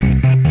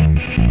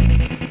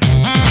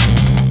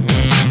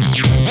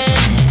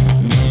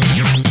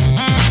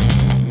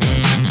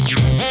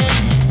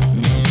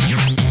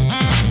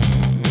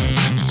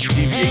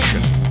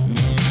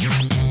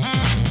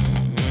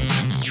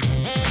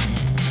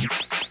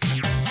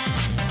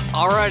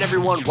All right,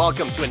 everyone,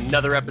 welcome to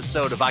another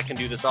episode of I Can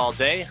Do This All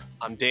Day.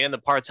 I'm Dan, the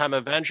part-time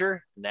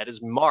Avenger, and that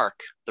is Mark,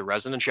 the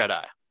resident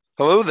Jedi.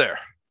 Hello there.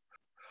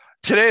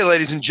 Today,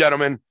 ladies and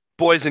gentlemen,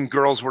 boys and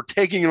girls, we're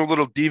taking a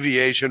little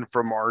deviation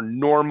from our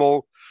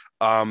normal,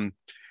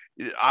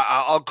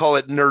 I'll call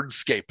it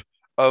nerdscape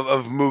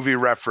of movie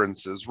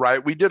references,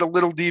 right? We did a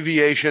little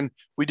deviation.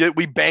 We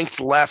banked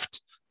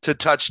left to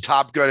touch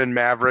Top Gun and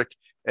Maverick,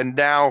 and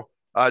now,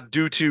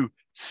 due to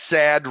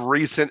sad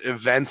recent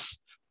events,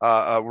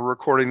 we're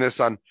recording this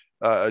on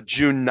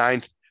June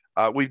 9th.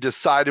 We've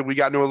decided, we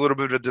got into a little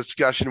bit of a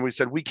discussion. We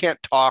said we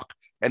can't talk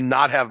and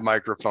not have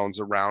microphones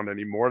around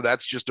anymore.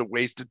 That's just a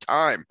waste of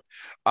time.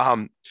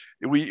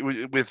 We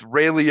with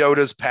Ray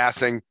Liotta's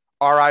passing,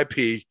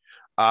 RIP,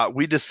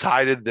 we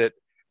decided that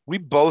we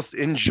both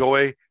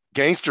enjoy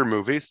gangster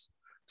movies.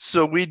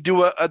 So we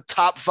do a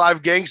top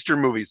 5 gangster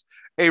movies,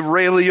 a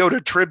Ray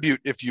Liotta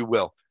tribute, if you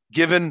will.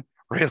 Given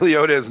Ray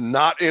Liotta is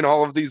not in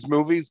all of these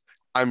movies,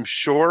 I'm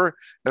sure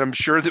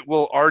that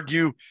we'll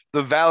argue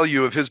the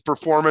value of his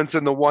performance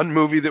in the one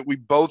movie that we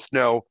both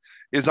know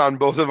is on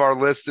both of our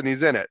lists and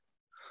he's in it.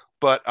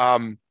 But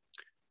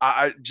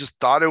I just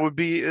thought it'd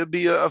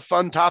be a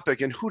fun topic,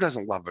 and who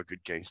doesn't love a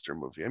good gangster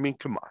movie? I mean,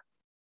 come on.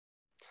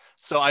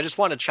 So I just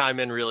want to chime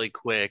in really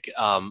quick.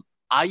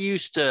 I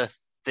used to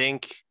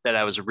think that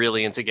I was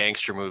really into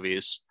gangster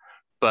movies,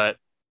 but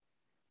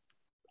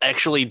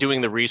actually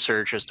doing the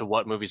research as to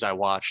what movies I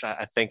watched,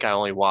 I think I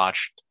only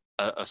watched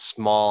a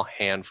small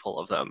handful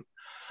of them.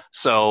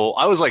 So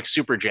I was like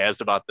super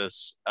jazzed about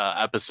this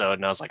episode,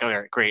 and I was like,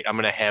 okay, great, I'm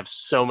going to have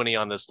so many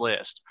on this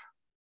list.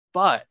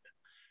 But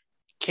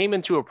came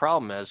into a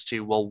problem as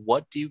to, well,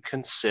 what do you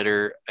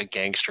consider a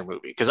gangster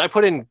movie? Because I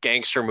put in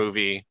gangster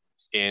movie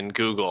in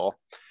Google,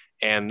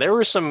 and there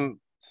were some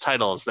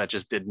titles that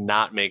just did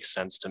not make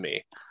sense to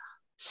me.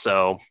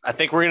 So I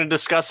think we're going to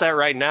discuss that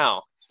right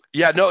now.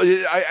 Yeah, no,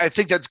 I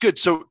think that's good.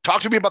 So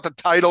talk to me about the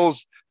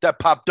titles that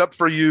popped up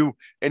for you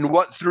and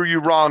what threw you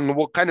wrong.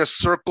 We'll kind of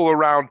circle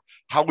around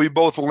how we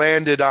both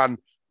landed on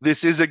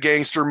this is a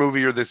gangster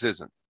movie or this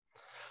isn't.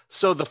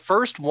 So the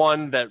first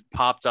one that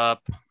popped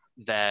up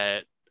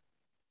that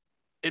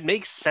it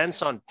makes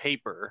sense on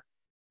paper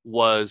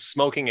was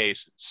Smoking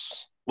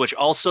Aces, which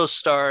also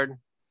starred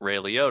Ray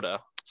Liotta.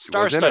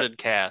 Star-studded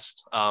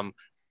cast.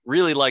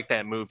 Really liked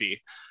that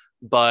movie.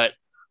 But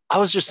I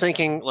was just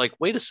thinking, like,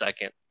 wait a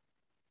second.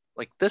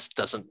 Like, this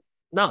doesn't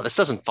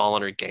fall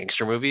under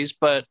gangster movies.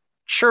 But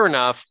sure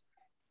enough,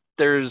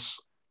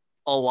 there's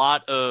a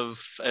lot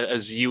of,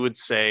 as you would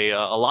say, a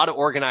lot of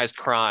organized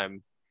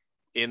crime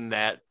in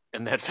that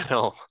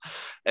film.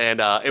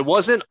 And it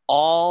wasn't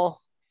all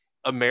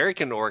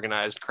American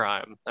organized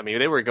crime. I mean,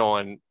 they were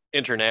going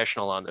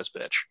international on this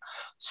bitch.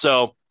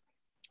 So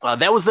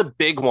that was the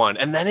big one.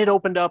 And then it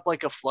opened up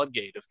like a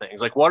floodgate of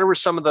things. Like, what were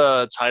some of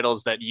the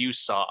titles that you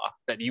saw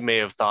that you may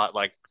have thought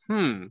like,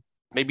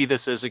 maybe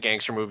this is a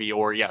gangster movie,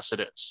 or yes,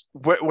 it is?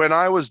 When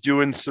I was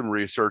doing some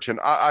research, and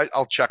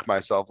I'll check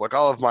myself, like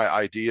I'll have my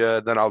idea,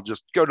 then I'll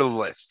just go to the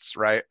lists,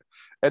 right?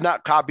 And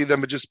not copy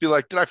them, but just be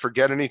like, did I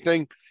forget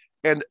anything?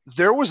 And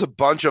there was a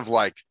bunch of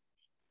like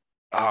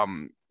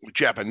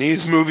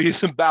Japanese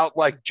movies about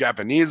like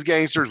Japanese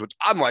gangsters, which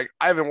I'm like,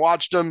 I haven't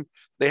watched them.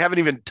 They haven't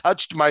even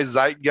touched my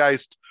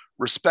zeitgeist.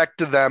 Respect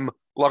to them.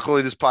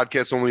 Luckily, this podcast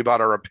is only about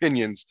our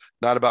opinions,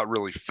 not about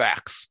really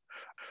facts.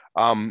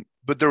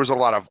 But there was a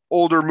lot of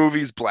older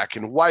movies, black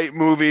and white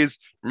movies,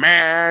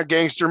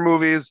 gangster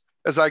movies,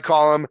 as I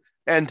call them.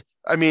 And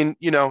I mean,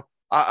 you know,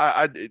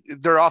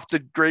 they're off the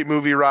great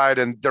movie ride,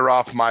 and they're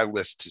off my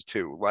list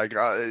too. Like,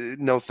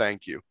 no,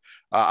 thank you.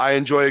 I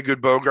enjoy a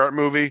good Bogart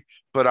movie,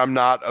 but I'm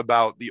not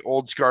about the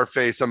old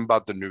Scarface. I'm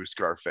about the new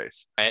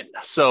Scarface. Right.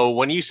 So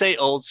when you say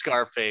old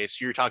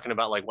Scarface, you're talking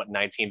about like what,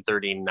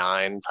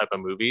 1939 type of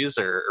movies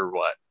or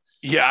what?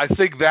 Yeah, I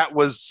think that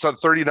was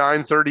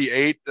 39,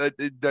 38,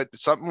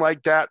 something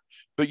like that.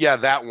 But yeah,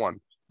 that one,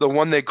 the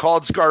one they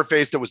called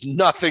Scarface, that was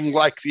nothing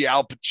like the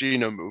Al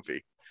Pacino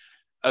movie.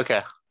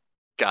 Okay.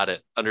 Got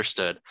it.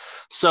 Understood.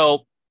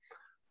 So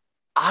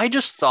I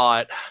just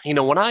thought, you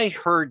know, when I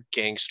heard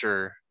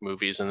gangster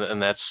movies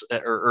and that's,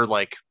 or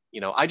like, you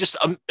know, I just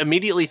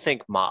immediately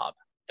think mob.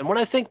 And when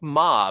I think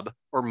mob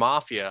or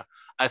mafia,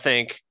 I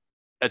think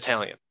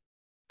Italian.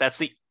 That's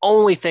the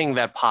only thing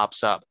that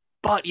pops up.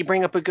 But you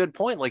bring up a good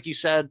point. Like you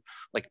said,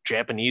 like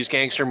Japanese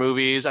gangster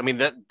movies. I mean,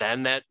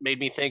 that made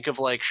me think of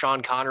like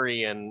Sean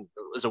Connery and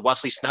is it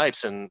Wesley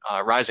Snipes and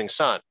Rising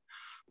Sun.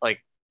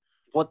 Like,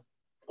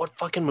 what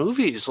fucking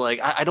movies? Like,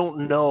 I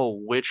don't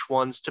know which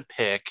ones to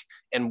pick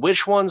and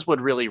which ones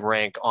would really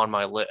rank on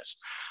my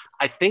list.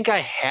 I think I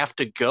have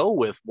to go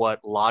with what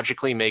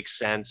logically makes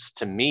sense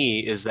to me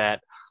is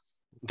that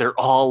they're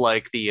all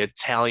like the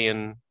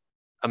Italian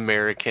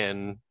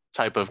American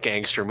type of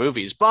gangster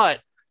movies. But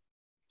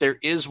there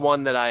is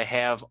one that I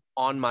have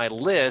on my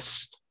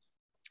list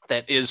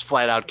that is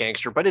flat out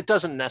gangster, but it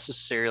doesn't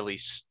necessarily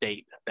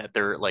state that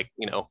they're like,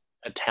 you know,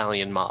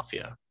 Italian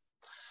mafia.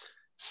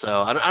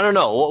 So I don't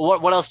know.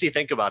 What else do you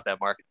think about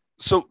that, Mark?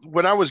 So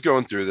when I was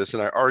going through this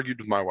and I argued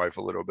with my wife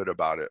a little bit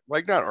about it,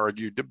 like not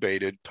argued,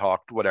 debated,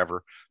 talked,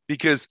 whatever,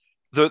 because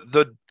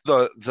the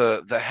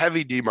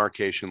heavy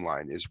demarcation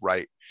line is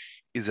right.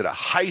 Is it a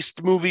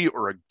heist movie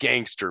or a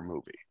gangster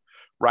movie?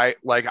 Right?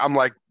 Like I'm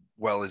like,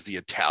 well, is the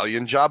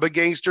Italian Job a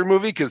gangster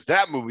movie? Because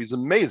that movie's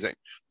amazing.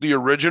 The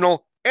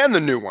original and the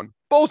new one,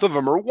 both of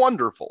them are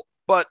wonderful,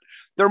 but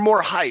they're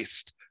more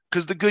heist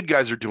because the good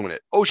guys are doing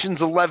it.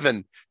 Ocean's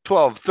 11,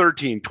 12,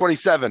 13,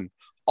 27,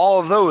 all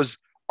of those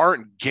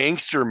aren't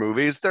gangster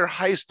movies, they're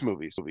heist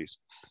movies.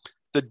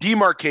 The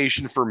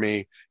demarcation for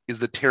me is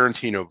the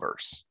Tarantino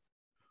verse.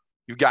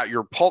 You've got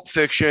your Pulp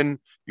Fiction,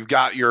 you've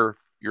got your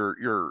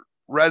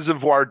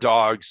Reservoir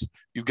Dogs,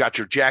 you've got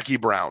your Jackie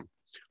Brown.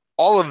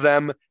 All of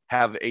them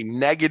have a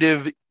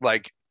negative,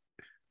 like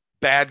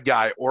bad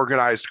guy,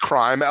 organized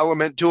crime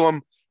element to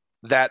them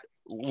that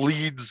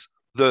leads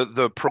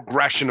the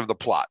progression of the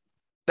plot.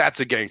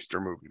 That's a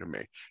gangster movie to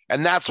me,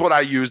 and that's what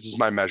I used as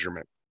my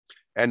measurement.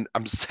 And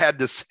I'm sad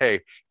to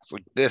say it's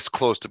like this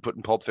close to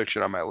putting Pulp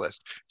Fiction on my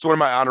list. It's one of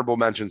my honorable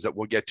mentions that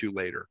we'll get to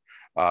later.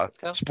 Yeah.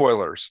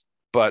 Spoilers,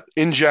 but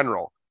in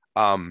general,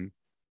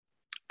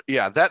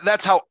 yeah,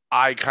 that's how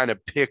I kind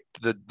of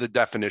picked the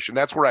definition.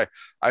 That's where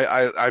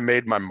I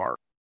made my mark.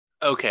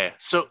 Okay,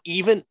 so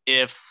even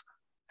if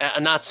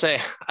I'm not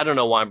saying I don't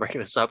know why I'm bringing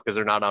this up because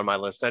they're not on my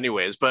list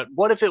anyways, but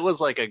what if it was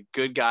like a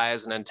good guy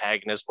as an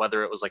antagonist,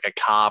 whether it was like a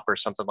cop or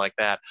something like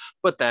that,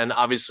 but then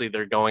obviously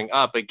they're going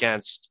up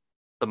against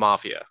the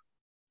mafia.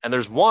 And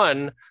there's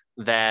one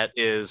that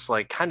is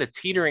like kind of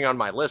teetering on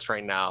my list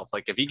right now.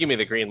 Like if you give me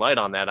the green light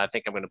on that, I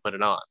think I'm going to put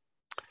it on.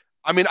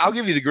 I mean, I'll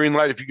give you the green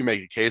light if you can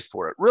make a case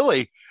for it.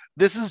 Really,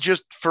 this is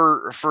just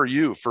for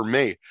you, for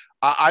me.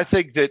 I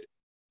think that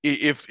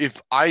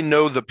if I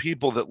know the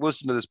people that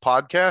listen to this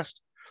podcast,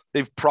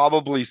 they've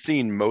probably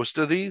seen most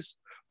of these,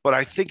 but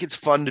I think it's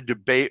fun to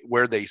debate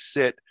where they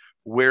sit,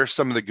 where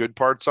some of the good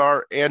parts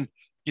are, and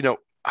you know,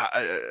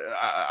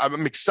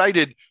 I'm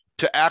excited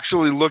to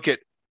actually look at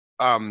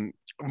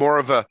more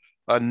of a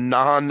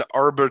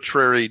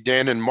non-arbitrary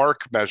Dan and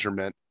Mark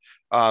measurement.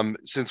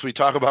 Since we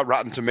talk about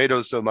Rotten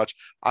Tomatoes so much,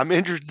 I'm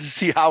interested to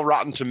see how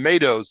Rotten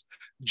Tomatoes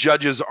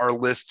judges our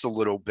lists a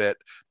little bit.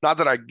 Not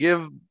that I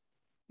give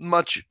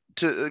much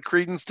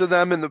credence to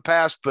them in the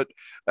past, but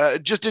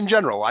just in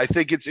general, I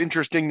think it's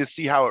interesting to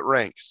see how it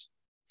ranks.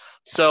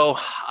 So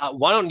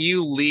why don't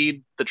you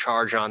lead the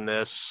charge on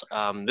this?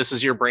 This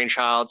is your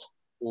brainchild.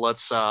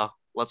 Let's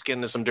get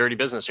into some dirty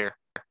business here.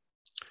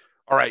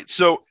 All right.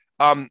 So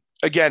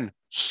again,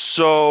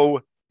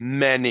 so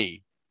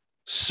many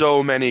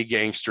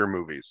gangster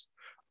movies,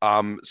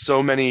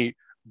 so many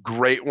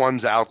great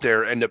ones out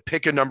there, and to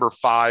pick a number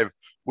five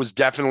was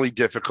definitely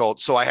difficult.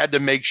 So I had to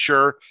make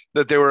sure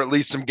that there were at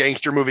least some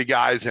gangster movie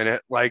guys in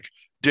it, like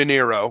De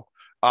Niro.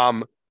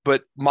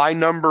 But my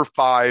number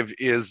five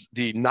is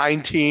the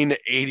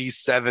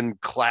 1987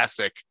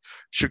 classic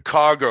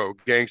Chicago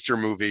gangster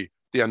movie,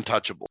 The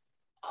Untouchable.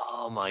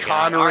 Oh my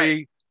God. All right.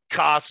 Connery,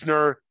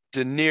 Costner,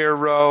 De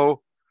Niro.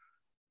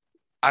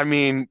 I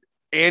mean,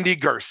 Andy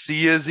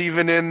Garcia's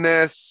even in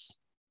this.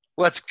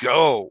 Let's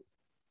go.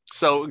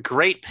 So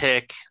great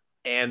pick.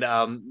 And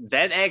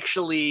that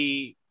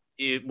actually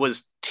it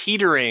was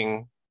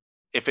teetering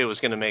if it was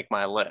going to make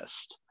my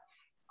list.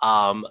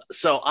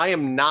 So I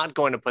am not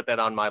going to put that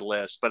on my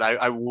list, but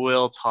I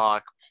will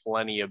talk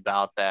plenty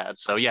about that.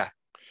 So yeah,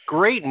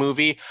 great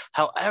movie.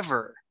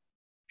 However,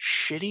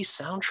 shitty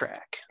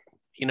soundtrack.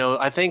 You know,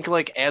 I think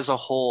like as a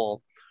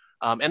whole,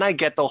 and I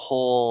get the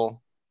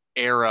whole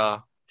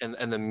era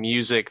and the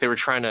music, they were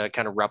trying to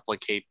kind of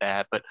replicate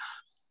that, but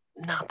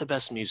not the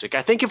best music.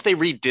 I think if they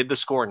redid the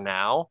score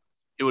now,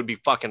 it would be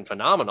fucking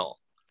phenomenal.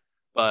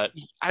 But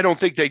I don't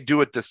think they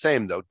do it the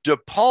same though. De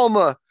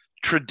Palma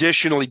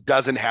traditionally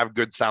doesn't have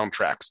good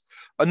soundtracks.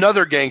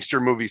 Another gangster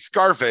movie,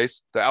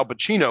 Scarface, the Al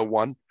Pacino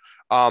one,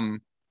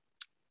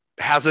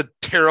 has a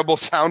terrible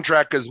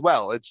soundtrack as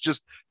well. It's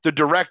just the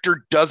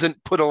director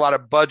doesn't put a lot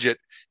of budget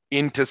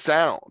into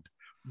sound.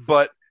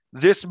 But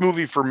this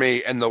movie for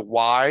me, and the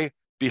why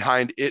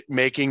behind it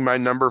making my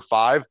number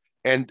five,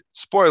 and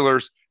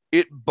spoilers,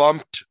 it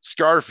bumped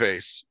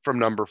Scarface from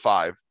number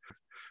five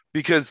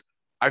because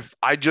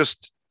I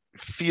just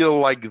feel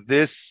like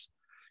this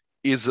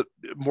is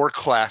more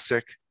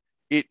classic.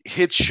 It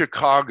hits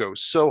Chicago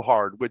so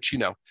hard, which, you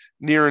know,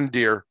 near and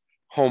dear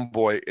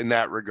homeboy in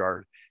that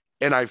regard.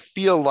 And I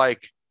feel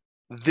like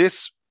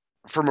this,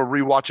 from a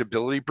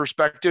rewatchability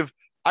perspective,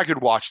 I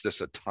could watch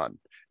this a ton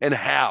and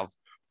have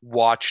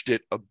watched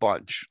it a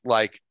bunch.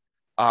 Like,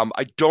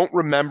 I don't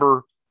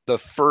remember the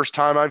first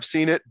time I've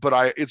seen it,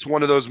 but it's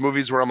one of those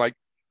movies where I'm like,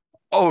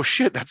 oh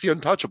shit, that's the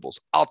Untouchables.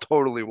 I'll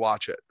totally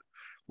watch it.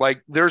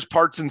 Like there's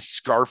parts in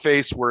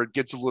Scarface where it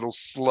gets a little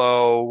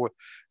slow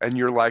and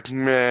you're like,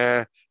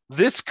 meh,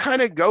 this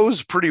kind of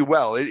goes pretty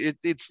well.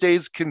 It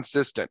stays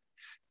consistent.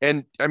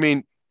 And I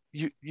mean,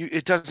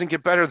 it doesn't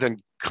get better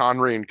than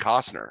Connery and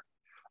Costner.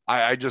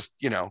 I just,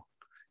 you know,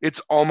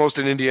 it's almost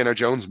an Indiana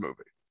Jones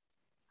movie.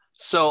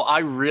 so I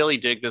really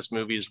dig this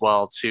movie as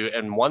well too.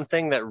 And one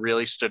thing that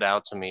really stood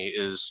out to me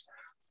is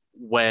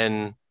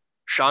when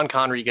Sean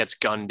Connery gets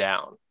gunned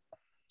down.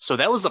 So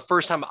that was the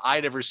first time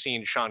I'd ever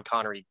seen Sean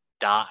Connery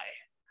die.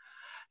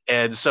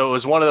 And so it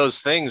was one of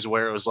those things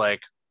where it was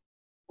like,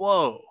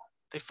 whoa,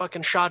 they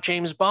fucking shot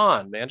James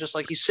Bond, man. Just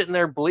like he's sitting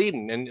there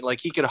bleeding and like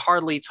he could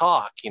hardly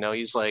talk.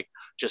 He's like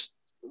just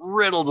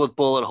riddled with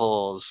bullet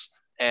holes.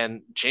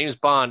 And James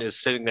Bond is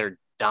sitting there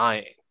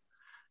dying.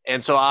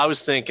 And so I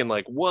was thinking,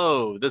 like,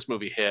 whoa, this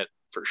movie hit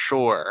for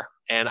sure.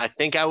 And I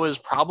think I was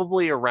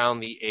probably around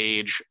the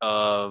age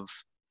of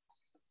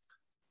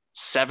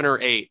 7 or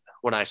 8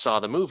 when I saw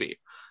the movie.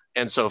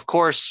 And so, of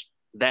course,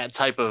 that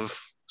type of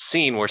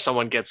scene where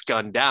someone gets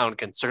gunned down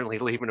can certainly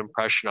leave an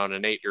impression on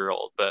an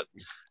 8-year-old. But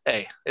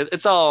hey,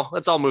 it's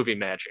all movie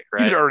magic,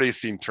 right? You'd already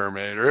seen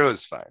Terminator. It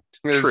was fine.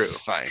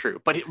 True.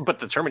 But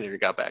the Terminator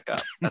got back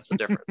up. That's the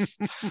difference.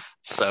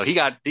 So he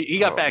got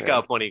back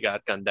up when he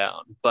got gunned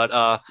down.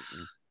 But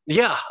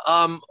yeah.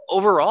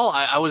 Overall,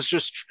 I was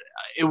just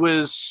it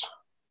was.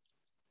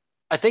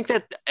 I think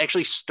that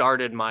actually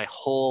started my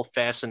whole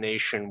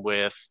fascination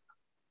with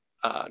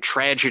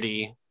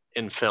tragedy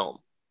in film.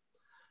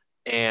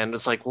 And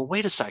it's like, well,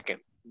 wait a second.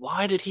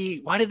 Why did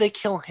they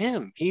kill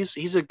him?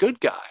 He's a good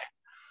guy.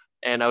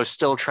 And I was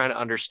still trying to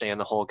understand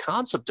the whole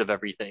concept of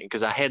everything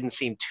because I hadn't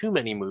seen too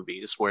many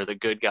movies where the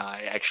good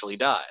guy actually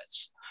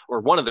dies or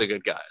one of the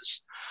good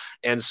guys.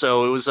 And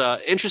so it was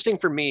interesting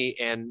for me.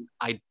 And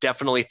I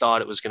definitely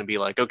thought it was going to be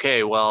like,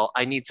 okay, well,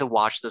 I need to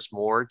watch this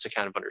more to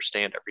kind of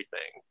understand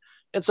everything.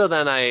 And so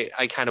then I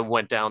kind of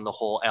went down the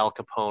whole Al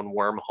Capone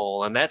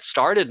wormhole. And that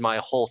started my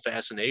whole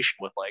fascination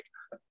with, like,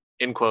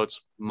 in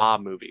quotes,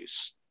 mob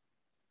movies.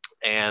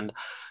 And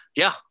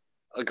yeah,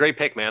 a great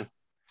pick, man.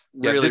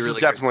 Yeah, this is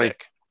definitely,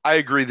 I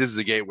agree. This is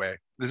a gateway.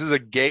 This is a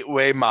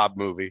gateway mob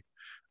movie.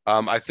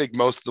 I think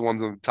most of the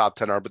ones in the top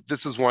 10 are, but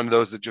this is one of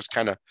those that just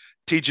kind of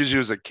teaches you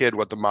as a kid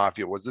what the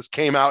mafia was. This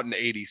came out in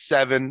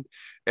 87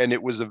 and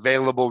it was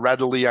available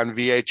readily on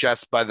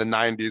VHS by the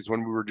 90s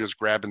when we were just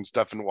grabbing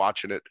stuff and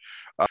watching it.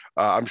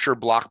 I'm sure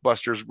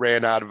Blockbusters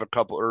ran out of a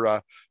couple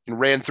or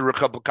ran through a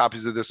couple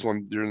copies of this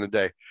one during the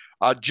day.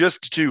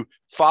 Just to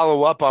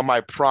follow up on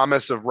my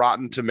promise of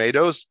Rotten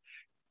Tomatoes,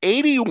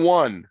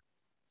 81%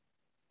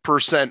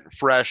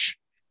 fresh,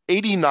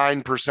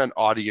 89%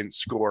 audience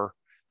score.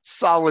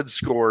 Solid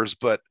scores,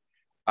 but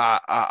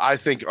I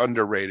think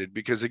underrated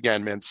because,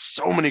 again, man,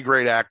 so many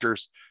great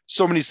actors,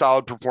 so many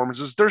solid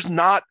performances. There's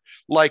not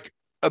like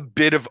a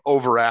bit of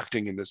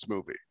overacting in this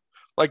movie.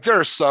 Like there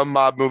are some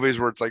mob movies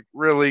where it's like,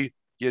 really,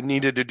 you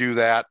needed to do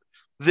that.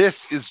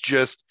 This is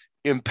just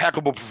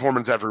impeccable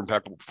performance after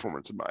impeccable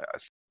performance in my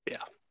eyes.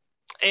 Yeah.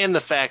 And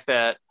the fact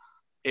that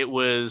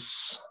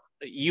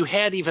you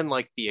had even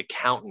like the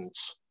accountant,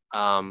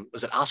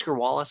 was it Oscar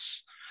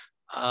Wallace?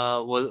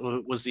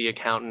 Was the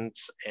accountant,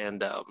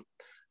 and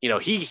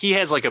he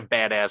has like a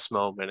badass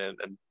moment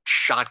and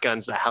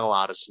shotguns the hell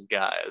out of some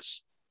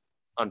guys.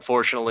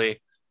 Unfortunately,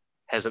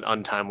 has an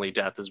untimely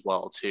death as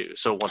well too.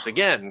 So once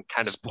again,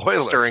 kind of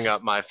stirring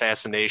up my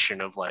fascination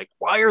of like,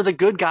 why are the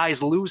good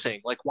guys losing?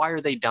 Like, why are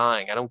they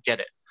dying? I don't get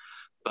it.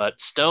 But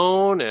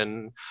Stone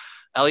and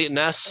Elliot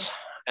Ness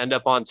end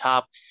up on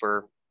top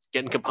for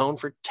getting Capone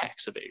for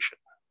tax evasion.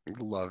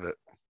 Love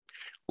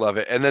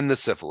it. And then the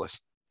syphilis.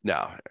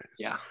 No.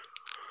 Yeah.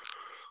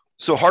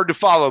 So hard to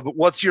follow, but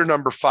what's your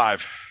number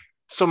 5?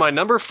 So my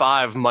number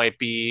 5 might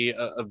be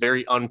a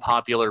very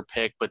unpopular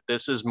pick, but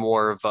this is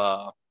more of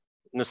a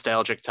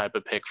nostalgic type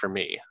of pick for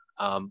me.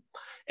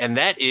 And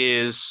that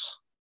is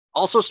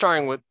also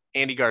starring with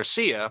Andy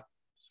Garcia,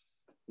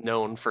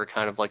 known for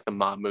kind of like the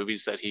mob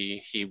movies that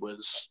he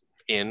was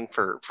in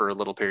for a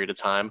little period of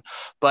time,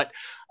 but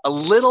a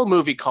little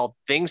movie called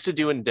Things to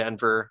Do in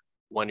Denver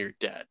When You're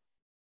Dead.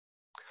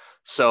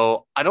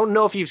 So I don't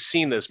know if you've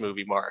seen this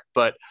movie, Mark,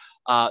 but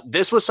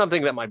this was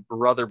something that my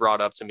brother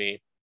brought up to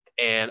me,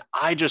 and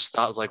I just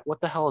thought, I was like,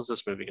 what the hell is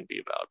this movie going to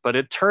be about? But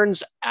it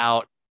turns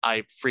out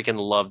I freaking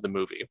love the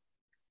movie.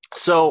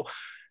 So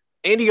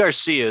Andy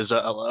Garcia is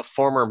a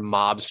former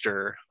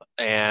mobster,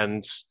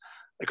 and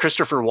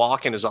Christopher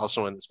Walken is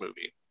also in this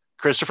movie.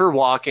 Christopher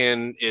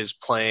Walken is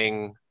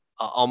playing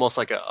almost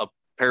like a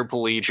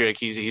paraplegic.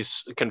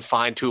 He's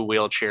confined to a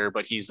wheelchair,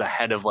 but he's the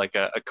head of like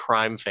a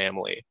crime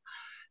family.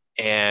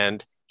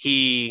 And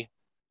he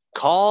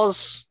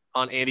calls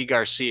on Andy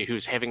Garcia,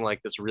 who's having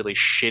like this really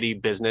shitty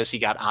business. He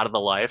got out of the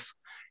life,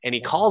 and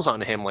he calls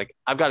on him like,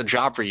 I've got a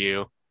job for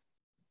you.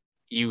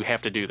 You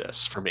have to do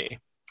this for me.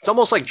 It's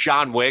almost like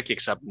John Wick,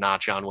 except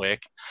not John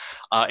Wick.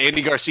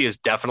 Andy Garcia is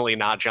definitely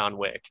not John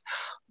Wick,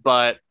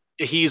 but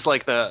he's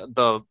like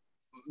the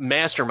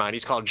mastermind.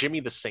 He's called Jimmy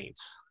the Saint.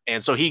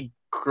 And so he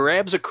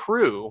grabs a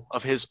crew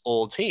of his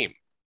old team.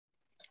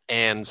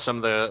 And some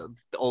of the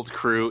old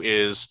crew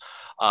is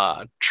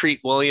Treat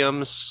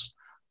Williams,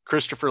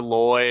 Christopher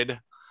Lloyd.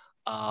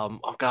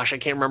 Oh gosh, I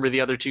can't remember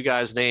the other two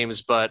guys'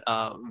 names, but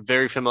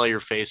very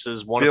familiar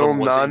faces. One Bill of them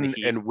was Nunn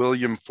and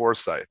William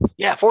Forsythe.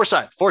 Yeah,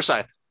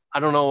 Forsythe. I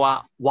don't know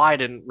why I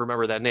didn't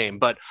remember that name,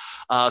 but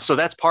so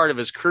that's part of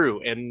his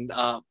crew, and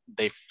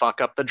they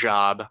fuck up the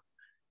job,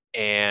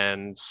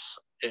 and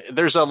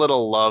there's a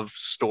little love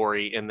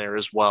story in there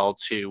as well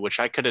too, which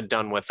I could have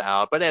done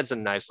without, but adds a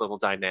nice little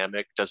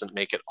dynamic. Doesn't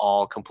make it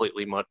all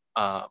completely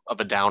of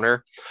a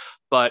downer,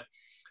 but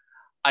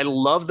I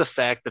love the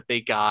fact that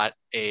they got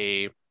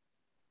a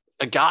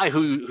guy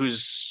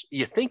who's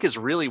you think is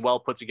really well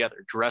put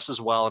together,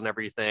 dresses well and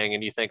everything,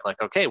 and you think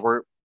like, okay,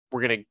 we're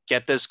gonna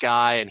get this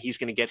guy, and he's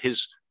gonna get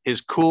his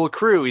cool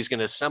crew. He's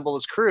gonna assemble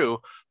his crew,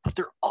 but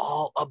they're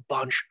all a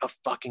bunch of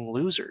fucking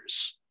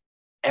losers.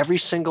 Every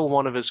single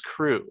one of his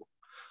crew.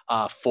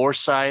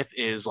 Forsyth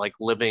is like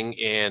living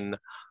in,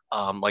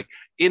 like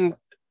in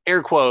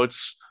air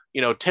quotes,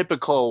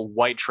 typical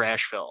white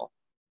trashville,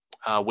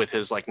 with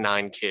his like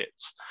 9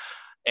 kids,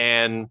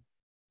 and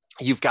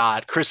you've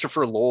got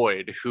Christopher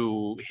Lloyd,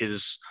 who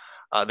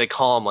they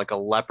call him like a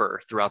leper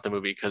throughout the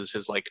movie because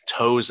his like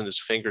toes and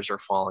his fingers are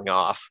falling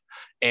off.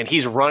 And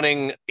he's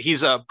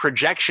a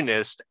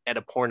projectionist at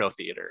a porno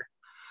theater.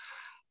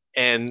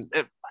 And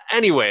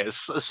anyways,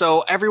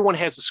 so everyone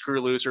has a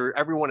screw loser.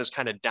 Everyone is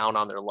kind of down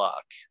on their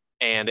luck.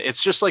 And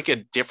it's just like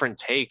a different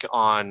take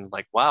on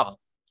like, wow,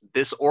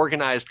 this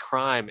organized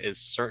crime is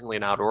certainly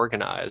not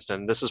organized.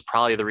 And this is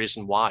probably the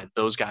reason why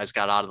those guys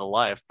got out of the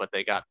life, but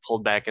they got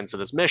pulled back into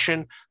this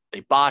mission.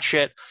 They botch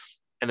it,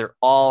 and they're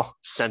all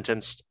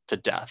sentenced to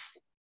death.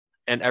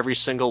 And every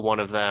single one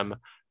of them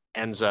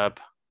ends up,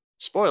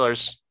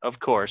 spoilers, of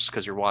course,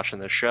 because you're watching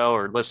the show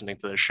or listening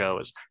to the show,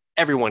 is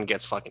everyone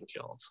gets fucking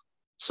killed.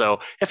 So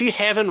if you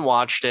haven't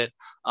watched it,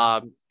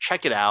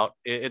 check it out.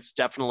 It's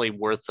definitely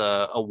worth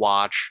a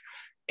watch.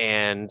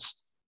 And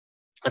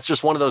it's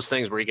just one of those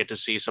things where you get to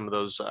see some of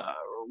those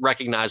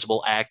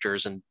recognizable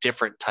actors in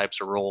different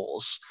types of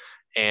roles,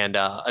 and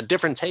a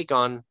different take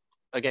on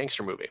a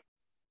gangster movie.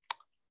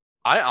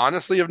 I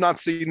honestly have not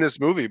seen this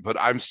movie, but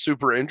I'm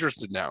super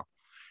interested now.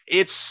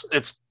 It's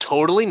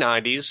totally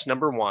 90s,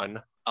 number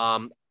one.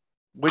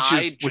 Which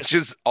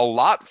is a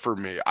lot for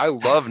me. I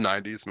love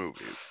 90s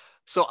movies.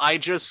 So I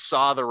just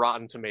saw the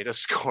Rotten Tomato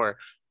score.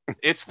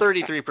 It's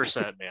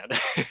 33%, man.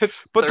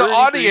 But the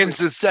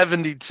audience is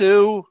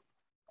 72.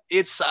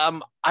 It's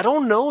I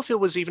don't know if it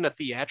was even a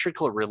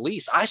theatrical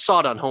release. I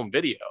saw it on home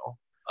video.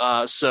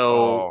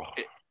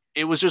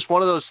 It was just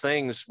one of those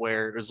things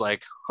where it was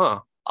like,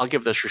 I'll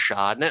give this a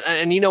shot.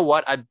 And you know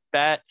what? I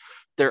bet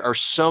there are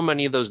so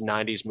many of those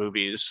 90s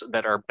movies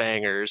that are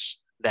bangers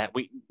that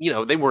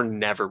they were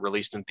never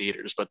released in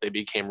theaters, but they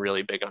became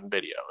really big on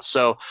video.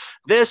 So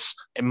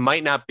it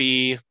might not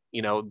be,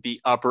 the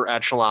upper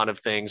echelon of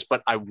things,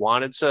 but I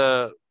wanted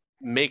to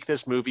make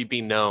this movie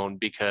be known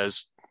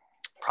because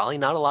probably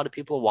not a lot of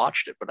people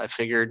watched it, but I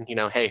figured,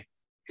 hey,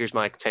 here's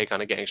my take on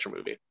a gangster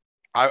movie.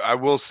 I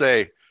will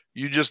say,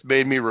 you just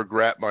made me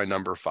regret my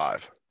number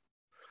 5.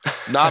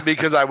 Not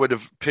because I would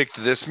have picked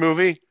this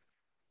movie,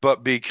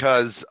 but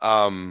because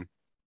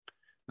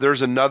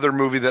there's another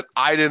movie that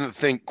I didn't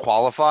think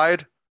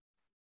qualified.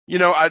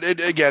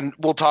 Again,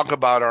 we'll talk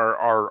about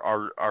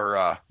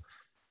our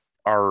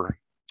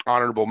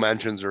honorable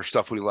mentions or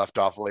stuff we left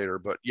off later.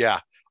 But yeah,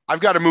 I've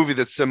got a movie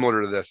that's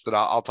similar to this that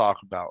I'll talk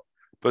about.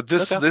 But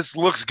this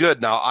looks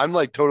good now. I'm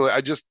like totally.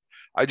 I just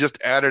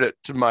added it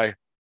to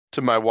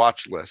my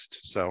watch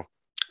list. So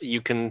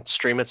you can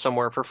stream it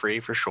somewhere for free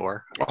for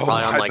sure.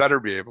 I better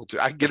be able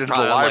to. I can get it in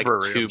the library.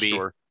 Tubi.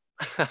 Sure.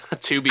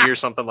 Tubi or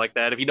something like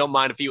that. If you don't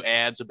mind a few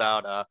ads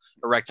about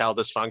erectile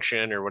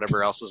dysfunction or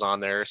whatever else is on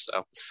there.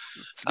 So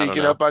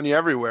sneaking up on you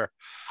everywhere.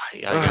 I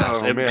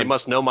guess they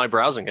must know my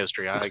browsing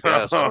history. I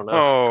guess. I don't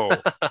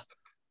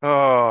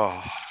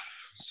know.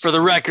 For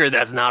the record,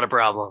 that's not a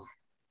problem.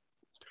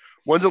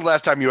 When's the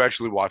last time you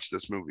actually watched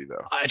this movie,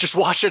 though? I just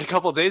watched it a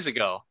couple of days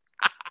ago.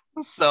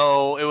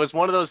 So it was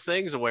one of those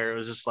things where it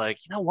was just like,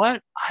 you know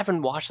what? I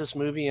haven't watched this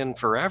movie in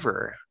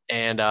forever.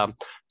 And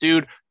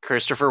dude,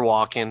 Christopher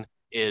Walken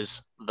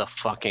is the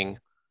fucking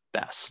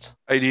best.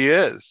 He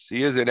is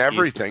in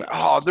everything.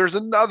 There's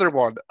another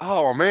one.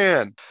 Oh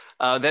man.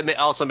 That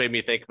also made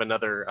me think of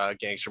another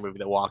gangster movie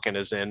that Walken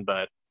is in,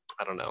 but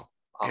I don't know.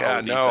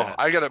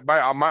 I got it.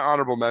 My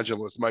honorable mention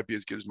list might be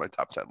as good as my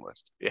top 10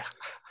 list. Yeah.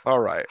 All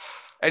right.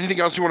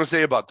 Anything else you want to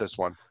say about this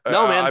one?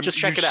 No, man, just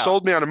check it out. You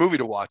sold me on a movie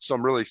to watch, so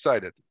I'm really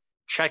excited.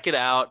 Check it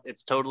out.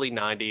 It's totally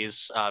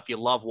 90s. If you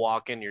love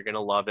Walken, you're going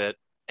to love it.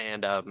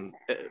 And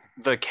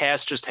the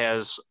cast just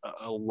has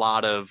a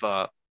lot of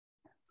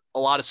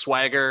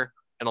swagger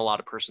and a lot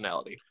of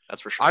personality.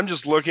 That's for sure. I'm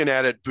just looking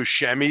at it.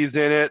 Buscemi's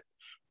in it.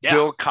 Yeah.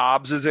 Bill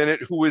Cobbs is in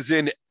it, who was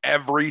in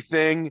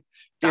everything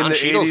in the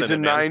 80s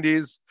and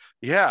 90s.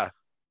 Yeah.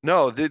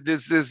 No,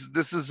 this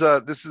is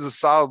a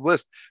solid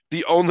list.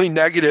 The only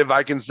negative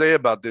I can say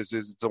about this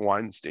is it's a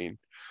Weinstein.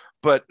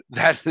 But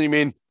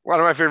a lot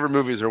of my favorite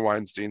movies are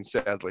Weinstein,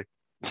 sadly.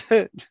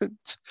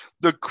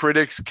 The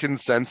critics'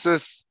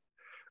 consensus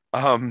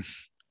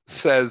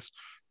says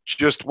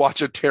just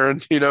watch a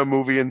Tarantino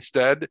movie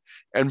instead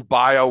and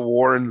buy a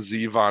Warren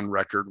Zevon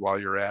record while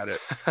you're at it.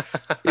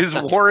 Is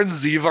Warren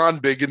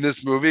Zevon big in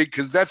this movie?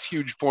 Because that's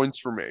huge points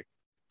for me.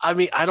 I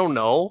mean, I don't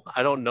know.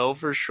 I don't know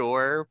for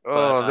sure.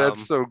 But,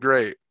 that's so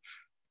great.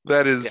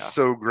 That is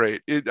so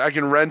great. I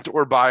can rent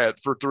or buy it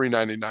for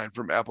 $3.99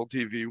 from Apple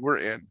TV. We're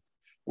in.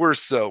 We're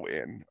so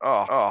in.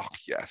 Oh,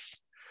 yes.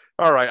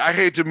 All right. I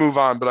hate to move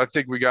on, but I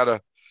think we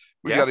Yeah.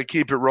 gotta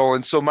keep it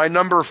rolling. So my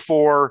number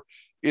 4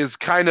 is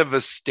kind of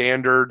a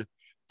standard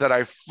that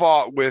I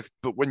fought with,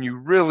 but when you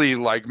really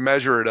like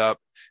measure it up,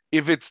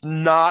 if it's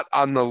not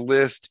on the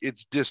list,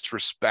 it's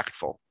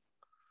disrespectful.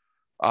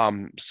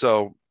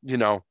 So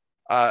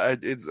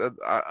it's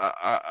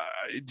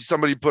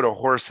somebody put a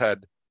horse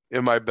head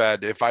in my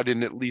bed if I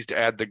didn't at least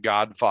add The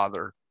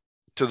Godfather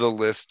to the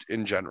list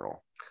in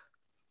general.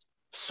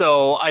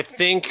 So I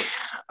think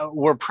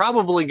we're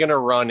probably going to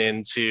run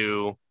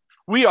into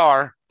We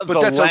are, but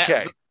the that's la-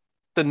 okay.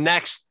 the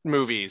next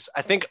movies.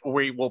 I think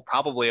we will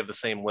probably have the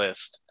same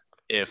list.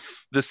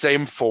 If The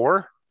same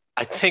 4.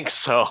 I think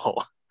so.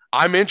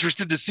 I'm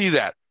interested to see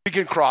that. We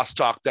can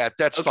crosstalk that.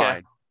 That's Okay.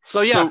 fine.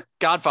 So yeah, So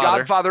Godfather.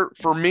 Godfather,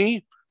 for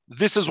me,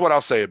 this is what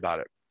I'll say about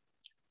it.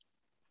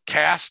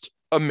 Cast,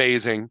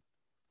 amazing.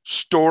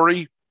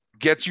 Story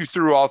gets you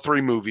through all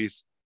 3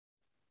 movies.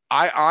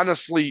 I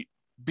honestly,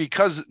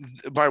 because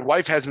my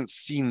wife hasn't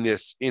seen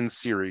this in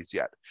series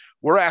yet,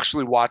 we're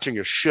actually watching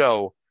a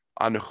show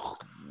on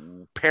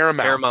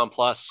Paramount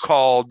Plus.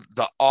 called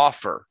The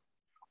Offer.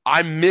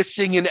 I'm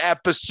missing an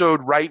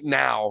episode right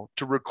now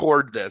to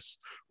record this.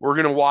 We're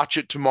going to watch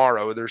it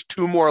tomorrow. There's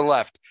 2 more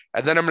left.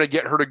 And then I'm going to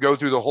get her to go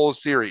through the whole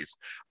series.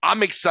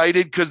 I'm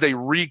excited because they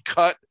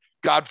recut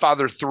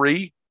Godfather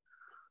 3,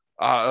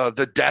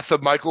 the death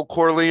of Michael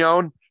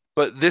Corleone.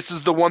 But this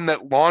is the one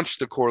that launched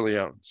the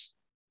Corleones.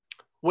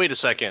 Wait a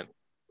second.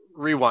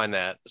 Rewind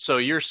that. So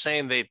you're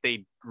saying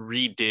they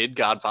redid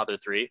Godfather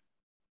 3?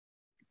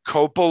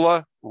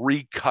 Coppola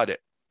recut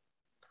it.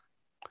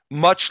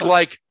 Much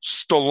like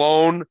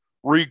Stallone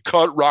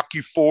recut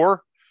Rocky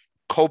 4,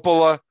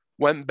 Coppola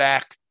went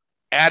back,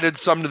 added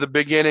something to the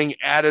beginning,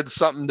 added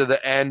something to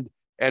the end,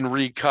 and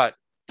recut.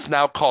 It's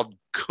now called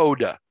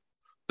Coda,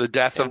 the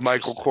death of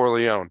Michael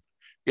Corleone.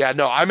 Yeah,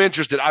 no, I'm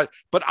interested.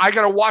 But I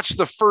got to watch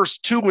the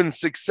first 2 in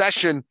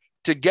succession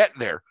to get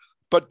there.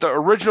 But the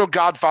original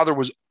Godfather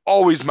was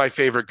always my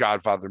favorite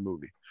Godfather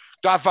movie.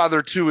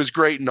 Godfather 2 is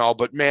great and all,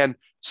 but man,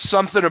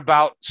 something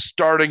about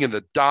starting in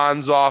the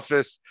Don's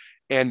office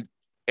and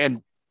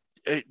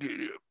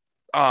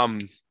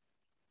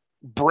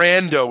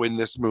Brando in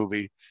this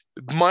movie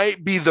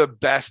might be the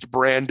best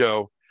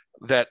Brando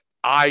that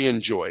I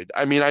enjoyed.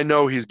 I mean, I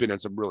know he's been in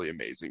some really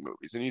amazing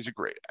movies and he's a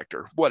great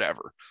actor,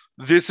 whatever.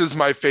 This is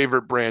my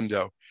favorite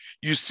Brando.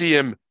 You see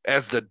him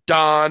as the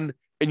Don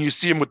and you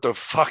see him with the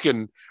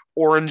fucking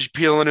orange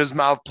peel in his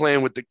mouth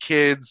playing with the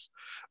kids.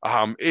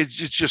 It's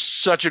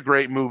just such a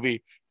great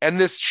movie. And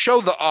this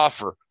show, The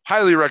Offer,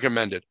 highly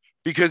recommended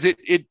because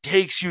it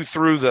takes you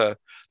through the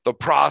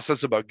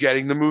process about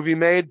getting the movie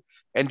made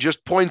and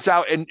just points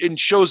out and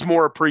shows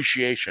more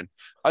appreciation.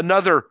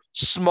 Another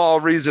small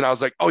reason I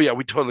was like, oh yeah,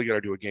 we totally got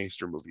to do a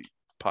gangster movie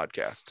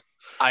podcast.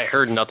 I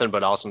heard nothing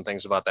but awesome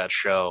things about that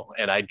show,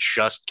 and I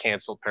just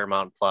canceled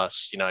Paramount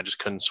Plus. I just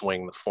couldn't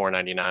swing the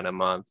 $4.99 a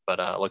month, but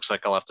it looks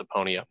like I'll have to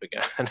pony up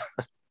again.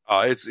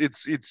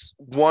 It's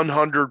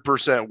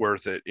 100%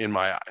 worth it in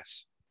my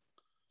eyes.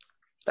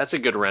 That's a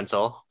good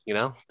rental,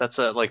 That's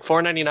like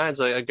 $4.99 is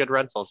a good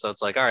rental. So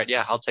it's like, all right,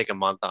 yeah, I'll take a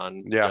month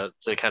on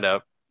to kind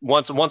of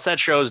once that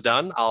show is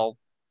done, I'll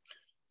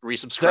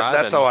resubscribe.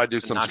 That's how I do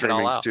some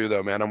streamings too,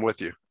 though, man. I'm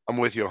with you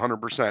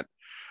 100%.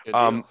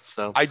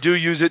 So I do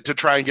use it to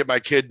try and get my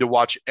kid to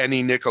watch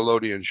any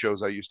Nickelodeon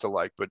shows I used to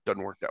like, but it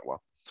doesn't work that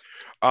well.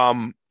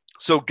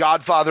 So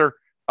Godfather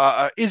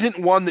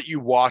isn't one that you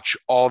watch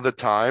all the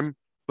time,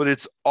 but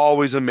it's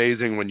always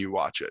amazing when you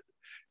watch it.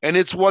 And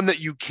it's one that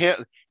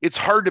it's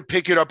hard to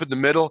pick it up in the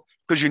middle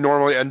because you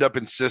normally end up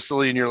in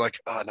Sicily and you're like,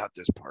 oh, not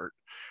this part.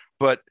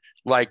 But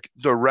like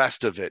the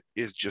rest of it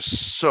is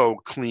just so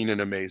clean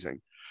and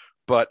amazing.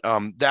 But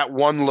that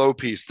one low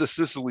piece, the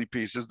Sicily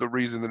piece, is the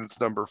reason that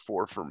it's number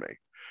 4 for me.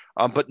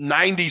 But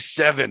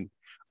 97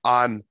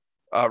 on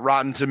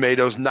Rotten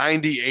Tomatoes,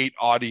 98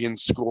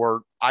 audience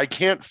score. I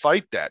can't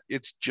fight that.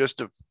 It's just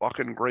a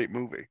fucking great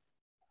movie.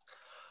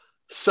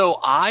 So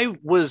I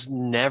was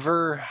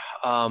never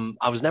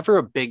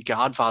a big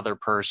Godfather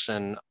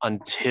person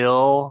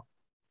until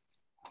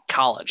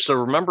college. So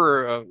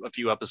remember a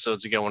few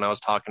episodes ago when I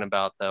was talking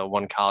about the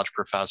one college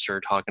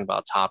professor talking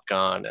about Top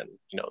Gun and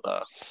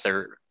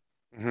their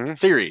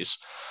theories.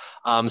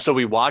 So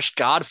we watched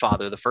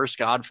Godfather, the first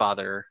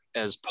Godfather,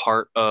 as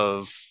part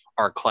of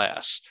our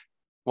class.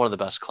 One of the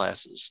best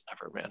classes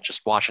ever, man.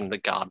 Just watching The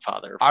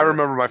Godfather. I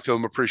remember my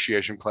film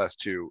appreciation class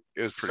too.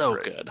 It was pretty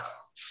great. Good.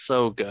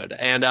 So good.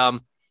 And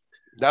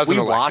we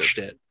watched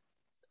it.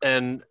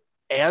 And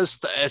as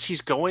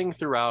he's going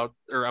throughout,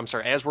 or I'm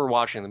sorry, as we're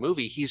watching the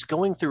movie, he's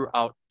going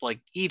throughout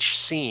like each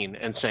scene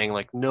and saying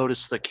like,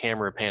 notice the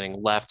camera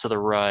panning left to the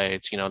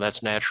right,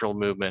 that's natural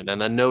movement.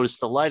 And then notice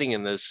the lighting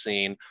in this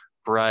scene,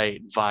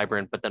 bright,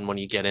 vibrant. But then when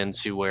you get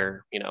into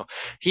where,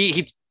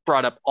 he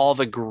brought up all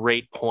the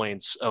great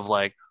points of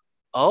like,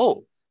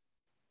 oh,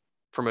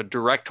 from a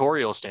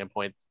directorial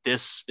standpoint,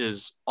 this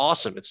is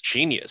awesome. It's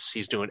genius.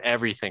 He's doing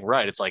everything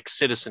right. It's like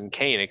Citizen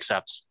Kane,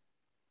 except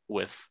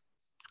with,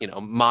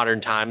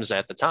 modern times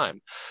at the time.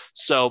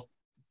 So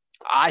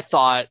I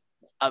thought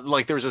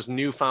like there was this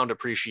newfound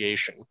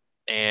appreciation.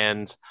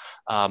 And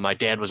my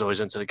dad was always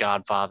into The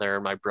Godfather.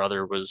 My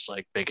brother was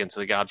like big into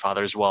The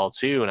Godfather as well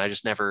too. And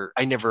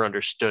I never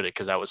understood it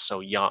because I was so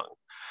young.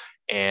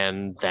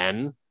 And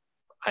then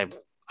I,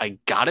 I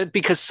got it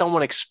because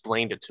someone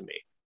explained it to me.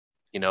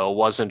 It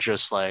wasn't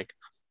just like,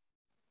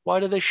 why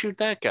did they shoot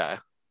that guy?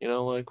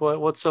 Like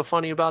what's so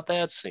funny about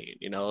that scene?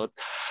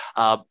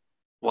 Uh,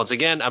 once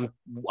again,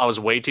 I was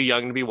way too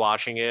young to be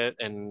watching it,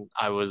 and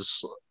I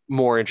was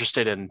more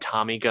interested in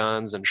Tommy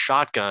guns and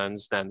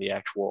shotguns than the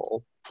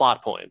actual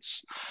plot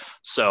points.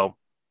 So,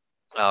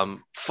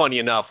 funny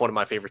enough, one of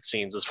my favorite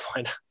scenes is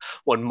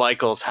when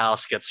Michael's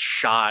house gets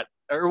shot.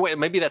 Or wait,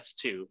 maybe that's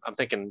two. I'm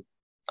thinking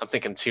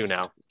two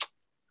now.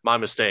 My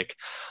mistake.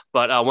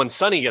 But when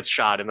Sonny gets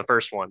shot in the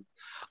first one,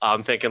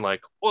 I'm thinking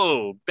like,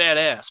 whoa,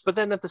 badass. But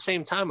then at the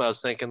same time, I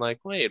was thinking like,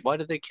 wait, why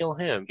did they kill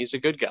him? He's a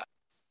good guy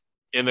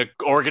in the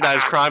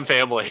organized crime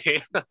family.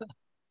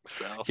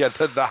 So Yeah,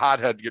 the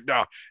hothead.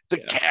 No, the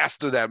yeah.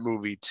 cast of that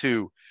movie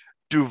too.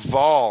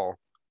 Duvall,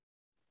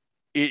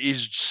 it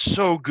is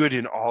so good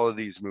in all of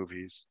these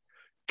movies.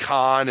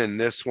 Khan in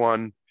this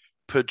one,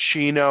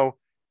 Pacino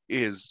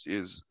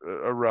is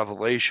a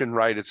revelation,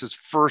 right? It's his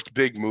first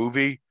big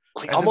movie,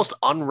 Like and then almost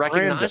Brando.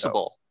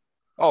 unrecognizable.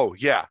 Oh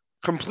yeah,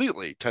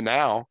 completely. To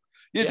now,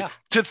 Yeah.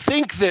 to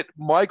think that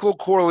Michael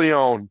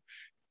Corleone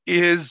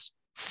is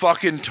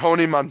fucking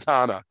Tony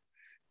Montana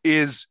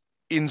is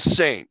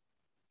insane.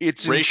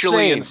 It's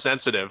Racially insane.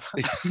 insensitive.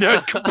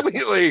 Not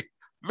completely,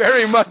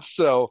 very much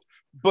so.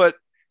 But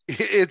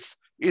it's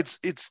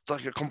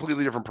like a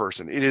completely different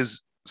person. It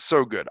is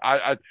so good.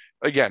 I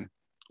again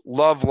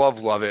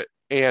love it.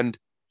 And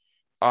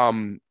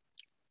um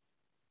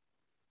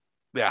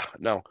yeah,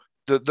 no.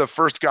 The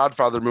first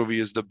Godfather movie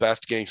is the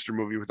best gangster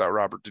movie without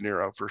Robert De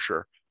Niro for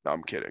sure. No,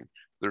 I'm kidding.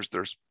 There's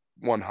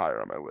one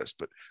higher on my list,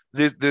 but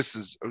this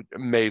is an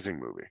amazing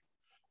movie.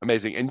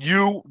 Amazing. And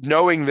you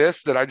knowing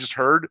this that I just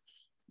heard,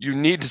 you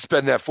need to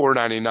spend that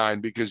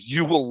 $4.99 because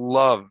you will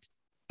love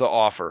the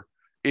offer.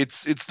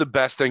 It's the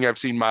best thing I've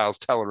seen Miles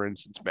Teller in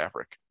since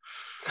Maverick.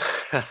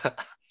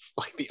 It's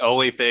like the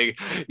only thing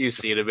you've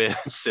seen him in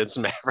since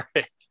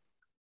Maverick.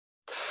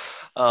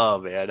 Oh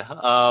man.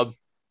 All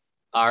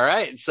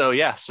right. So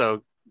yeah.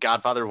 So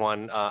Godfather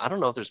one. I don't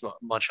know if there's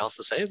much else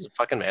to say. It's a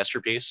fucking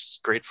masterpiece.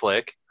 Great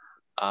flick.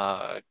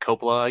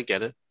 Coppola, I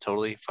get it.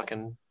 Totally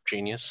fucking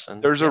genius.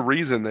 And There's a yeah,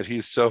 reason that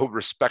he's so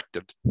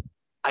respected.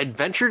 I'd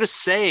venture to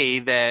say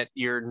that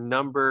your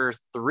number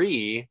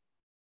three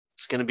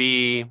is going to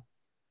be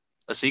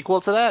a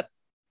sequel to that.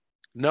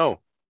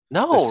 No, the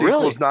No, sequel is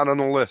really. not on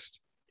the list.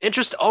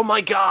 Interest. Oh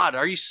my God.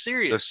 Are you The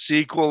serious?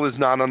 sequel is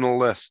not on the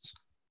list.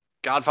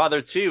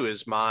 Godfather 2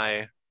 is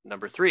my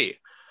number three.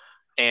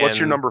 What's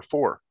your And number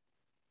four?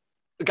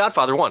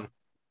 Godfather 1.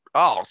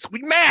 Oh, so we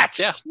Yeah. match.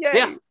 Yeah.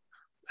 Yay.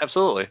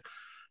 Absolutely.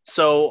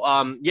 So,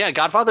 yeah,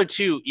 Godfather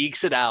 2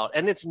 ekes it out.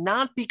 And it's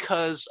not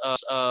because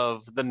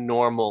of the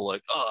normal,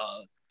 like,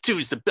 2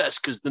 is the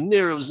best because De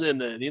Niro's in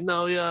it,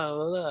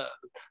 yeah.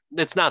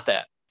 It's not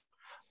that.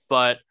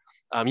 But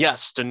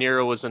yes, De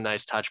Niro was a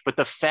nice touch. But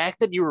the fact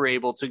that you were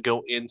able to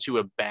go into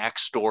a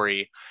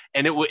backstory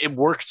and it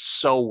worked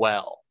so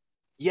well.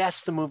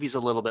 Yes, the movie's a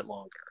little bit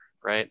longer,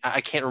 right?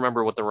 I can't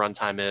remember what the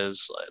runtime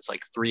is. It's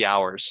like 3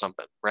 hours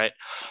something, right?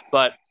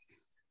 But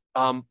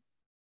um,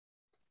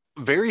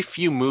 very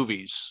few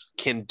movies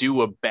can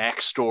do a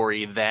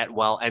backstory that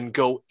well and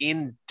go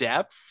in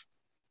depth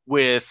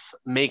with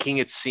making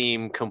it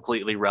seem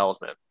completely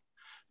relevant.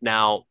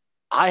 Now,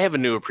 I have a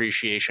new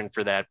appreciation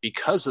for that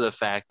because of the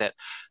fact that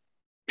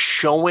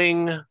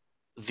showing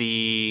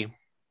the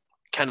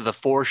kind of the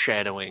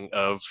foreshadowing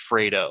of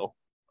Fredo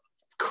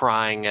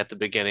crying at the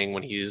beginning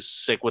when he's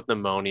sick with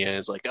pneumonia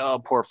is like, oh,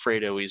 poor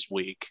Fredo, he's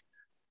weak.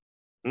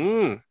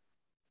 Mm,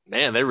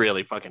 man, they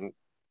really fucking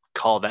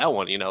call that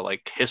one.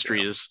 Like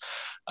history is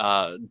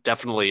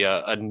definitely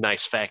a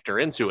nice factor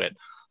into it.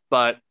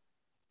 But,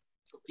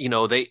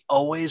 they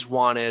always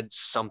wanted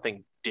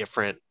something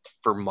different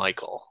for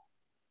Michael.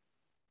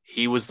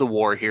 He was the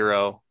war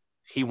hero.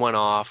 He went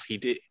off.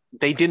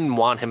 They didn't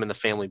want him in the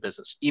family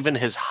business. Even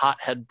his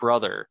hothead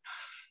brother,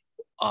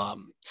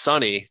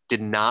 Sonny,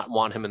 did not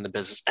want him in the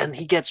business. And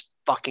he gets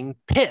fucking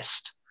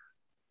pissed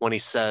when he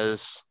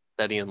says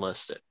that he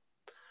enlisted.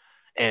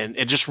 And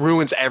it just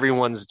ruins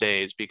everyone's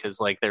days because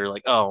like they're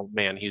like, oh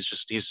man,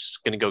 he's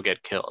gonna go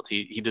get killed.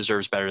 He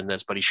deserves better than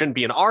this, but he shouldn't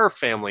be in our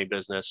family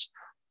business.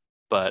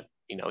 But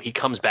he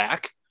comes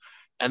back,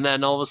 and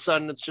then all of a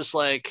sudden it's just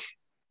like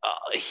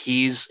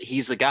he's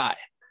the guy.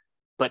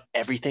 But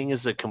everything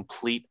is the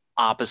complete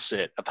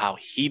opposite of how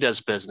he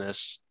does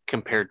business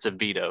compared to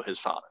Vito, his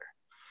father.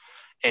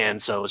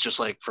 And so it's just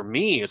like for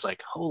me, it's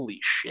like holy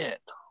shit.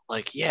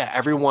 Like yeah,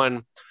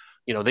 everyone,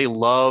 they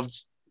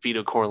loved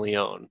Vito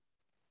Corleone.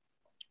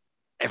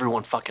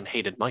 Everyone fucking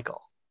hated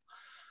Michael.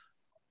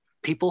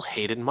 People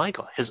hated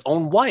Michael. His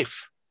own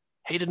wife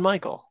hated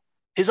Michael.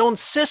 His own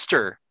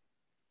sister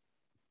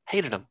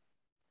hated him.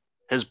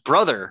 His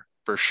brother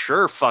for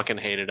sure fucking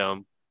hated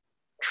him.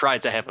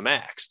 Tried to have him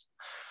axed.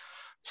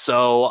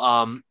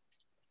 So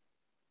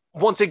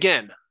once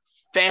again,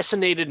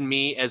 fascinated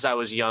me as I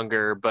was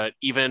younger, but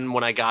even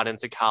when I got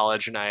into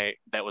college,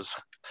 that was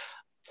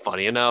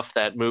funny enough,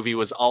 that movie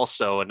was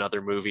also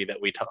another movie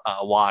that we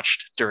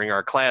watched during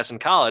our class in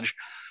college,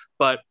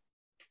 but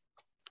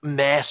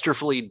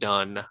masterfully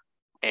done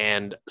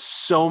and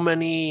so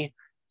many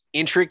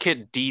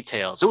intricate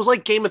details. It was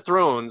like Game of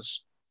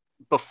Thrones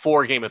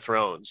before Game of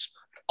Thrones,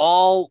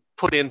 all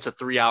put into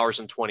 3 hours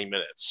and 20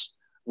 minutes,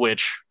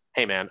 which,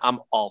 hey man, I'm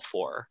all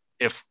for.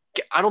 If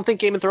I don't think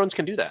Game of Thrones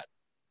can do that,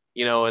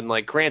 and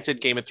like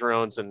granted, Game of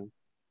Thrones and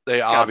They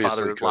Godfather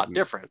obviously are a lot couldn't.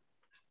 different,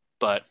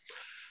 but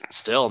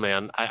still,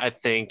 man, I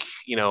think,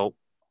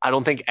 I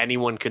don't think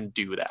anyone can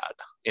do that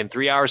in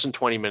 3 hours and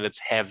 20 minutes,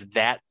 have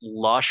that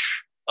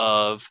lush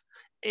of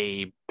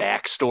a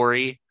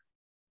backstory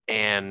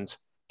and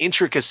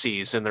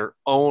intricacies in their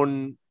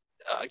own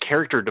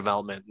character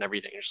development and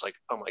everything. It's like,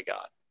 oh my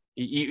God,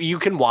 you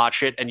can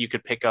watch it and you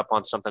could pick up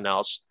on something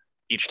else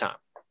each time.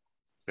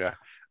 Yeah.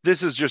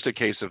 This is just a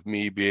case of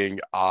me being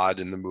odd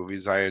in the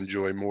movies I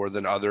enjoy more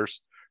than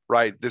others,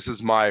 right? This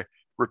is my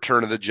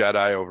Return of the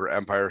Jedi over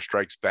Empire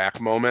Strikes Back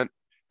moment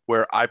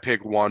where I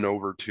pick one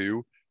over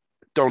two.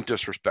 Don't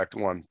disrespect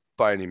one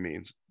by any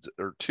means,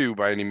 or two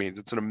by any means.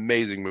 It's an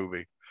amazing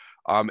movie.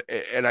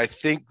 And I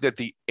think that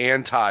the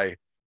anti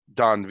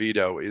Don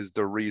Vito is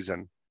the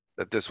reason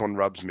that this one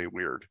rubs me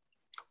weird.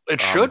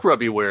 It Um, should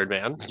rub you weird,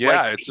 man.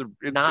 yeah, Like,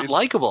 not it's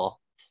likable.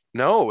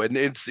 no, and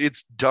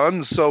it's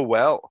done so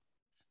well.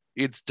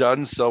 It's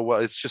done so well.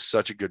 It's just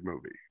such a good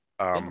movie.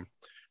 Yeah,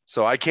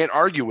 So I can't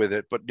argue with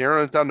it. But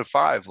narrowing it down to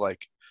five, like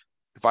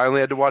if I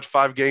only had to watch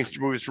five gangster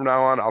movies from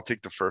now on, I'll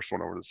take the first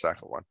one over the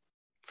second one.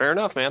 fair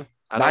enough, man.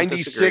 I don't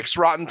disagree. 96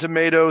 Rotten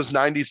Tomatoes,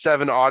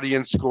 97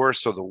 audience score.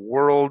 So the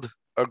world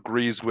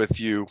agrees with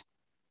you.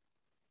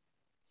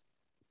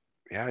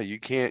 Yeah, you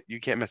can't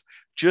miss.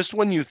 Just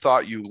when you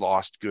thought you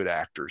lost good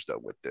actors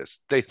though with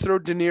this, they throw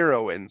De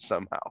Niro in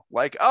somehow.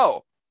 Like,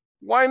 oh,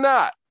 why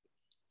not?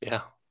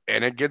 Yeah.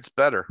 And it gets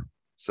better.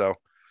 So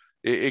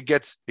it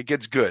gets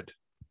good.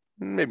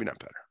 Maybe not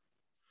better.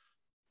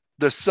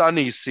 The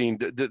Sonny scene,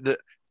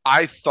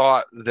 I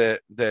thought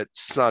that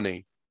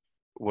Sonny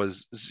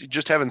was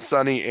just having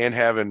Sonny and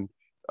having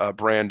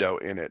Brando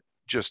in it.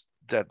 Just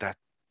that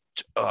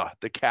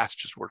the cast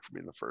just worked for me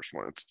in the first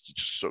one. It's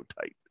just so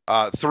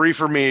tight. Three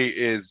for me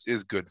is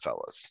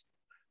Goodfellas.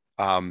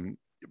 Um,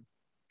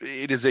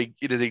 it is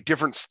a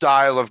different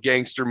style of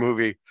gangster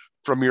movie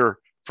from your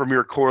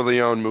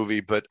Corleone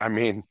movie, but I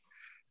mean,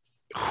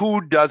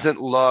 who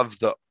doesn't love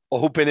the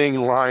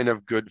opening line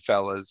of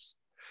Goodfellas?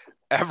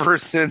 Ever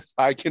since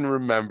I can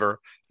remember,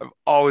 I've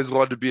always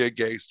wanted to be a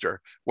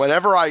gangster.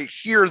 Whenever I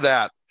hear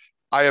that,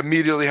 I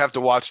immediately have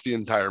to watch the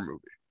entire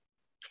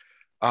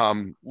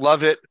movie.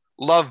 Love it.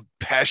 Love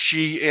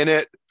Pesci in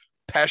it.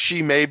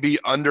 Pesci may be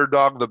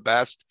underdog the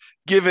best.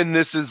 Given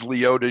this is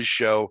Liotta's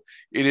show,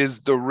 it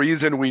is the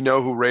reason we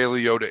know who Ray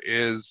Liotta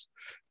is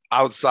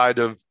outside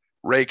of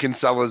Ray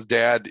Kinsella's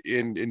dad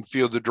in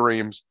Field of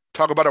Dreams.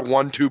 Talk about a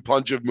 1-2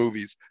 punch of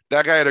movies.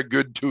 That guy had a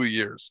good 2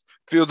 years.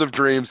 Field of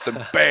Dreams,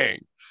 then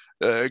bang,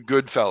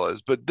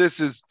 Goodfellas. But this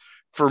is,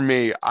 for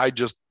me, I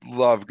just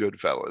love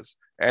Goodfellas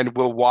and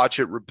will watch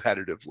it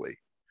repetitively.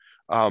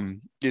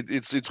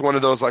 It's one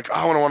of those like, oh,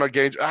 I want to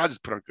gauge. I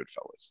just put on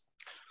Goodfellas.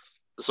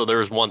 So there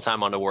was one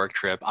time on a work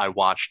trip, I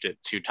watched it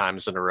 2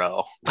 times in a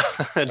row,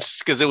 just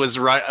because it was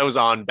right. I was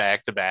on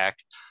back to back.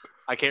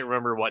 I can't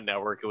remember what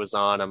network it was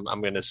on. I'm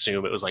going to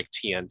assume it was like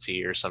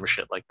TNT or some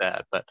shit like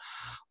that. But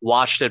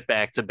watched it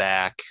back to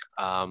back.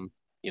 I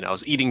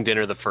was eating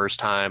dinner the first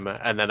time,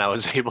 and then I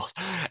was able,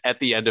 at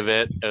the end of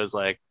it, it was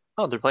like,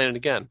 oh, they're playing it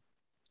again.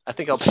 I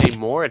think I'll pay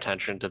more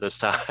attention to this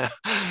time.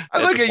 I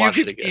And like just it. You watch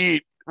it can again.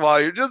 eat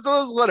while you're just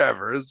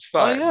whatever. It's Oh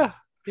fine. yeah,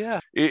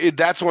 yeah.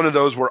 That's one of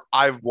those where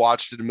I've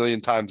watched it a million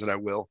times and I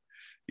will.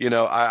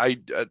 I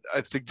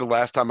think the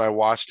last time I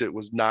watched it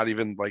was not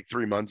even like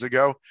 3 months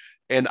ago,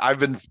 and I've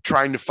been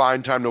trying to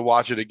find time to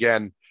watch it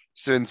again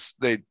since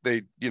they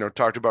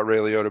talked about Ray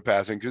Liotta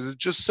passing because it's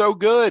just so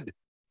good. It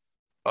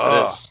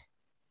Oh, is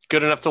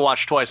good enough to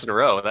watch twice in a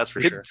row. That's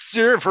for sure.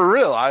 it's for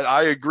real.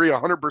 I agree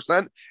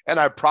 100%, and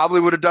I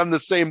probably would have done the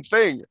same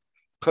thing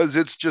because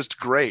it's just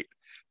great.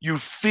 You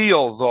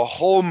feel the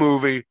whole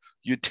movie.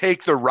 You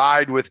take the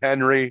ride with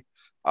Henry.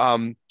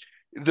 Um,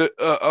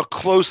 a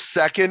close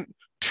second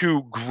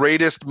to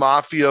greatest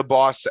mafia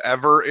boss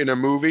ever in a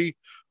movie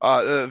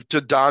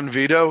to Don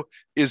Vito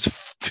is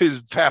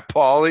Fat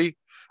Pauly.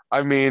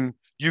 I mean,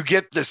 you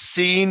get the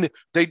scene.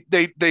 They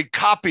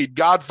copied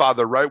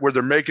Godfather, right, where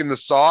they're making the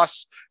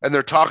sauce and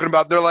they're talking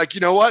about. They're like,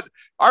 you know what?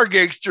 Our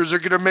gangsters are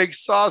gonna make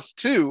sauce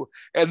too,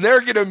 and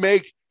they're gonna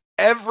make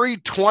every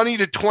 20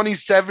 to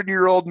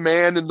 27-year-old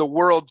man in the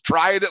world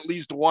try it at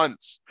least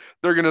once.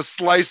 They're gonna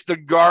slice the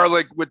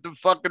garlic with the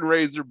fucking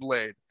razor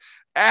blade.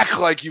 Act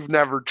like you've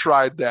never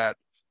tried that.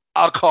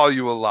 I'll call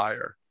you a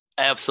liar.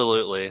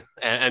 Absolutely.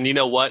 And you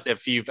know what?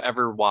 If you've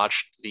ever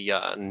watched the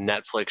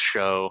Netflix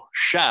show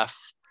Chef,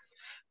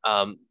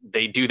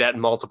 they do that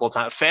multiple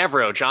times.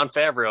 Jon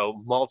Favreau,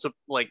 multiple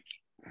like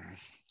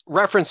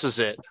references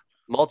it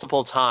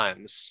multiple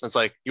times. It's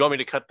like, you want me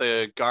to cut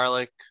the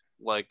garlic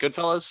like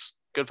Goodfellas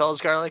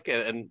garlic,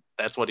 and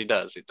that's what he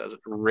does. He does it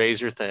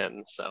razor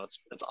thin, so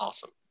it's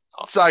awesome.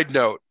 Awesome. Side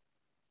note,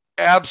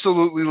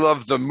 absolutely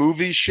love the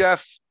movie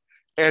Chef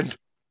and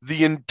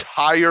the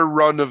entire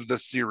run of the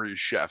series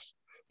Chef.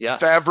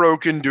 Yes. Favreau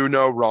can do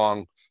no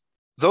wrong.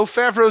 Though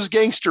Favreau's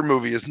gangster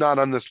movie is not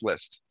on this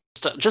list.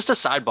 Just a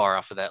sidebar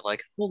off of that,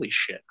 like, holy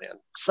shit, man,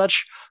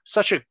 such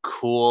a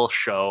cool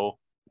show,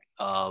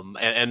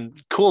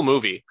 and cool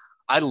movie.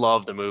 I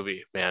love the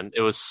movie, man.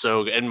 It was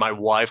so good, and my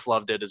wife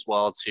loved it as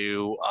well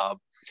too.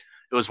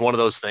 It was one of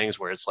those things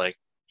where it's like,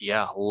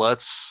 yeah,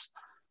 let's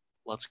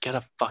get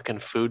a fucking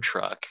food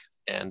truck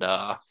and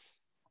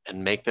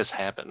make this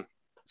happen.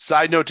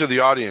 Side note to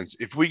the audience,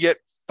 if we get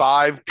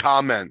 5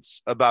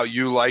 comments about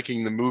you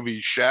liking the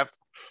movie Chef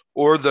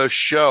or the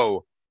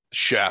show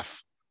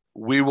Chef,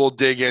 we will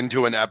dig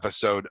into an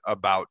episode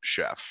about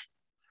Chef.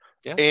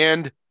 Yeah.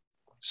 And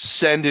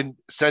send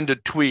a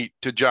tweet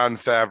to Jon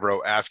Favreau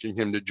asking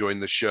him to join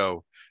the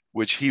show,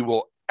 which he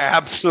will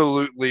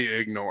absolutely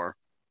ignore.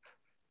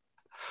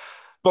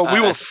 But we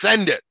will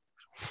send it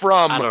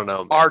from I don't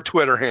know, man. our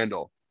Twitter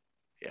handle.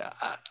 Yeah,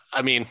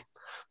 I mean,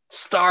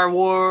 Star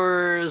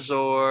Wars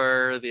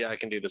or the I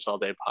Can Do This All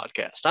Day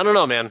podcast. I don't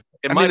know, man.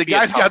 The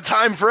guy's got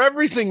time for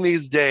everything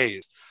these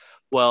days.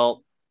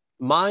 Well,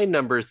 my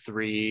number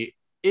 3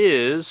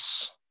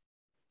 is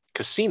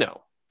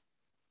Casino.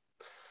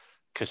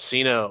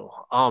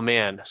 Casino. Oh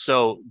man.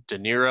 So De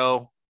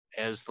Niro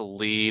as the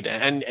lead,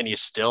 and you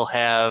still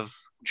have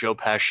Joe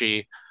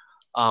Pesci.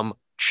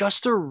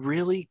 Just a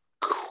really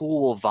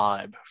cool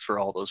vibe for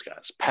all those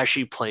guys.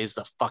 Pesci plays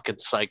the fucking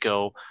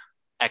psycho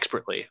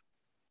expertly,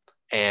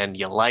 and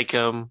you like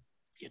him,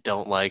 you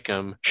don't like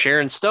him.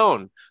 Sharon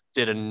Stone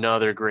did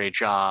another great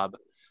job,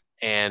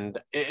 and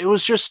it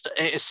was just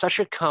it's such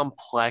a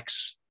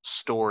complex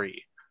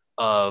story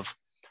of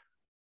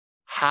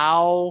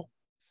how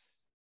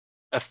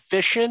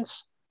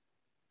efficient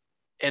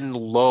and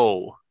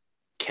low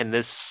can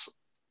this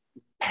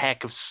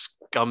pack of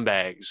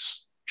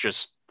scumbags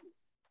just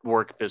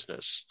work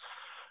business.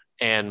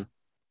 And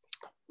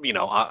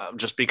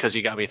just because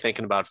you got me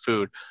thinking about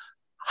food,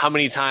 how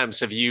many times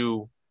have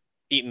you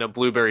eaten a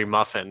blueberry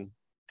muffin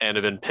and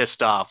have been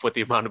pissed off with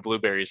the amount of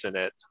blueberries in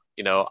it?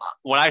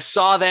 When I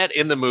saw that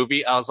in the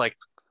movie, I was like,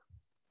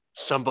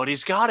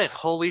 somebody's got it.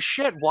 Holy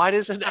shit. Why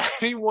doesn't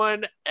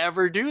anyone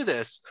ever do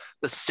this?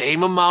 The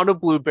same amount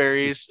of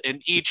blueberries in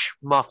each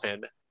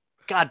muffin.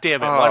 God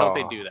damn it. Why don't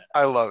they do that?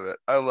 I love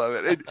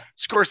it.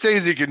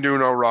 Scorsese can do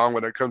no wrong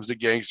when it comes to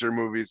gangster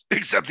movies,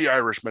 except The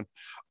Irishman.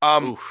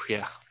 Ooh,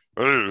 yeah.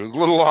 It was a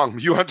little long.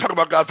 You want to talk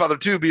about Godfather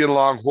 2 being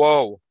long?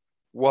 Whoa.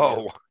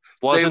 Yeah.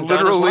 Wasn't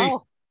done as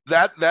well.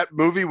 That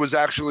movie was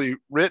actually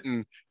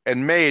written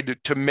and made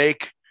to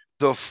make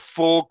the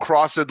full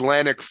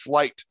cross-Atlantic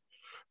flight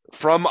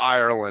from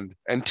Ireland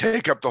and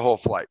take up the whole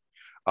flight.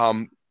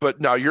 But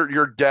no,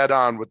 you're dead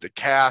on with the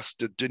cast.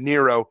 De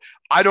Niro.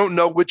 I don't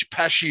know which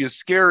Pesci is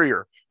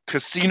scarier,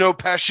 Casino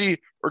Pesci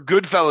or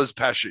Goodfellas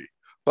Pesci,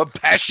 but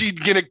Pesci's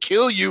gonna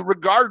kill you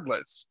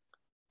regardless.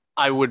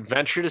 I would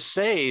venture to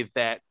say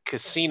that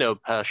Casino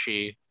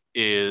Pesci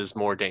is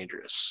more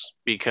dangerous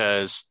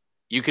because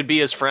you could be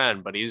his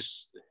friend, but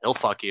he'll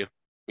fuck you.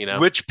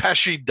 Which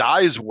Pesci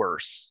dies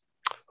worse?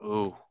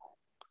 Ooh.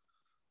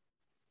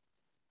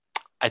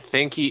 I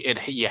think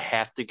you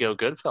have to go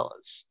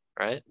Goodfellas,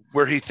 right?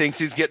 Where he thinks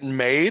he's getting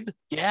made?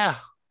 Yeah.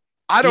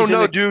 I don't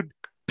know, dude.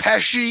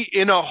 Pesci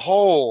in a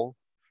hole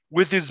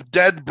with his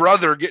dead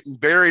brother getting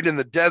buried in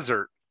the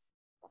desert.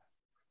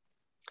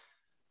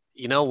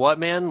 You know what,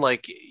 man?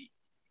 Like,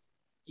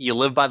 you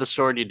live by the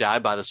sword, you die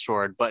by the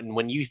sword. But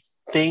when you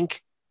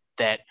think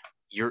that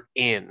you're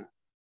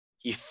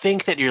you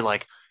think that you're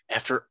like,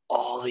 after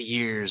all the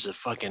years of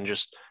fucking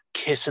just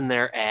kissing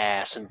their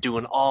ass and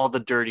doing all the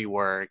dirty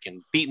work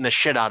and beating the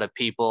shit out of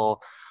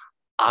people,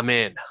 I'm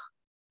in.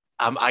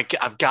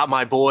 I've got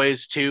my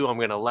boys too. I'm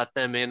gonna let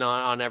them in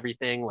on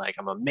everything. Like,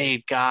 I'm a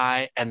made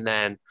guy, and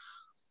then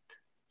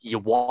you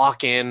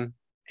walk in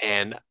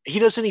and he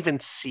doesn't even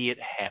see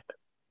it happen.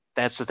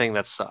 That's the thing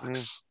that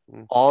sucks.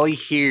 Mm-hmm. All he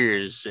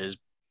hears is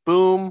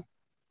boom,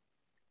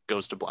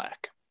 goes to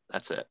black.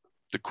 That's it.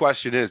 The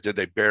question is, did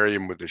they bury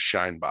him with his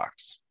shine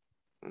box?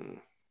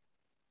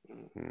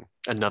 Mm-hmm.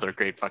 Another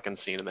great fucking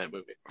scene in that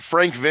movie.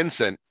 Frank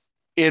Vincent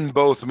in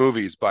both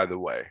movies, by the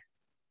way.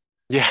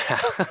 Yeah.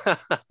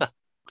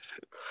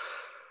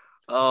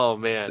 Oh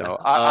man. No,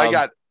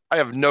 I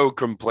have no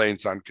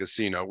complaints on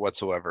Casino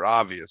whatsoever,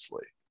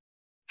 obviously.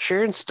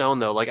 Sharon Stone,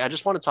 though, like, I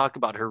just want to talk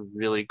about her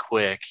really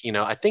quick.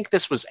 I think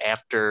this was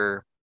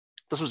after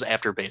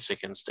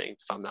Basic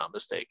Instinct, if I'm not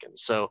mistaken.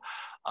 So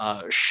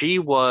she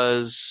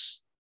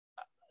was,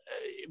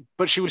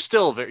 but she was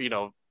still very,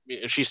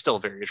 she's still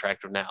very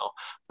attractive now,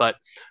 but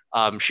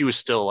she was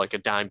still like a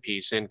dime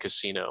piece in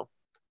Casino.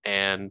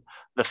 And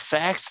the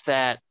fact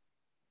that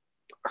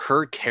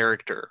her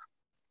character,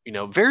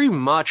 very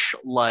much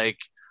like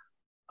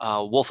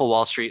Wolf of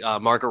Wall Street,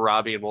 Margot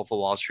Robbie and Wolf of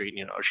Wall Street,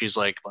 she's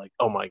like,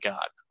 oh my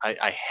God,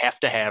 I have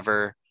to have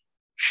her.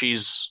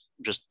 She's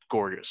just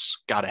gorgeous.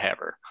 Gotta have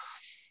her.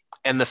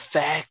 And the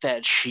fact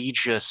that she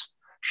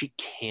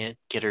can't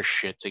get her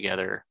shit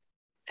together,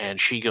 and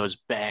she goes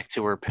back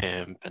to her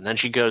pimp, and then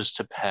she goes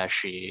to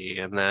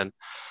Pesci, and then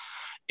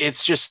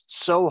it's just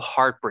so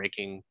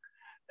heartbreaking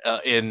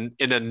in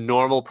a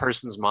normal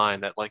person's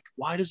mind that like,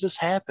 why does this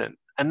happen?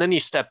 And then you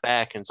step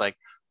back and it's like,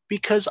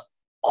 because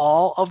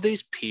all of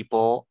these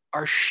people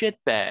are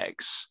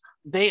shitbags.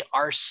 They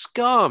are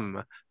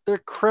scum. They're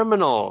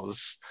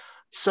criminals.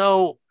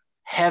 So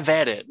have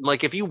at it.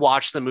 Like if you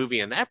watch the movie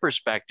in that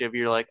perspective,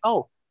 you're like,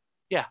 oh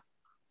yeah,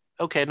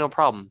 okay, no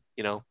problem.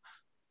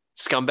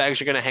 Scumbags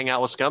are going to hang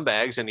out with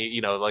scumbags, and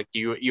like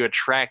you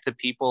attract the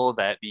people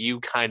that you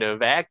kind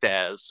of act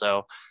as.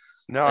 So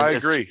No, I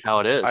it's agree. how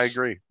it I is.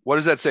 agree. What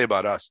does that say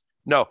about us?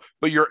 No,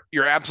 but you're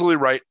absolutely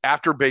right.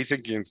 After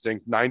Basic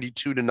Instinct,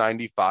 92 to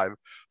 95.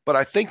 But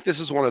I think this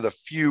is one of the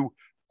few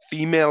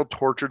female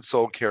tortured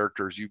soul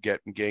characters you get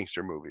in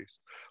gangster movies.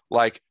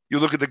 Like you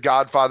look at The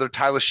Godfather,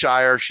 Tyler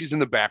Shire, she's in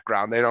the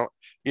background. They don't,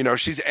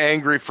 she's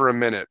angry for a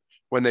minute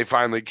when they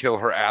finally kill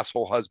her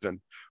asshole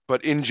husband.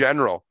 But in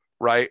general,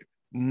 right?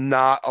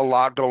 Not a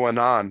lot going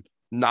on.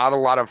 Not a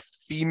lot of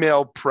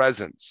female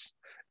presence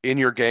in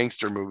your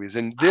gangster movies.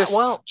 And this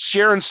Well,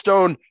 Sharon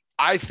Stone,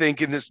 I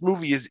think, in this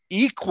movie is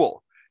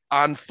equal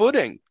on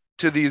footing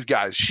to these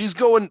guys. She's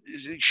going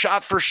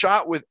shot for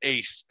shot with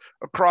Ace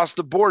across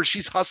the board.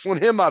 She's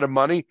hustling him out of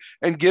money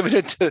and giving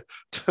it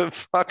to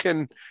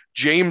fucking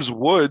James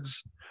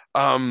Woods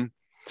in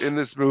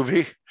this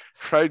movie.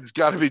 Right? It's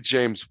got to be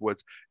James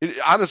Woods.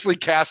 Honestly,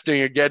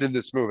 casting again in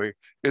this movie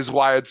is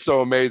why it's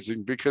so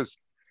amazing because,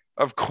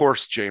 of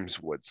course, James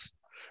Woods.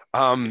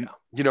 But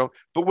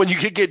when you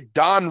could get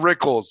Don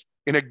Rickles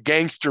in a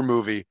gangster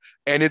movie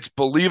and it's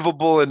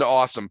believable and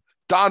awesome,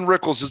 Don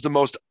Rickles is the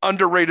most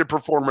underrated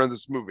performer in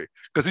this movie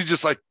because he's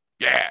just like,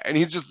 yeah, and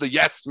he's just the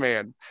yes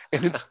man,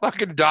 and it's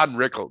fucking Don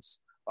Rickles.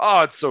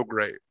 Oh, it's so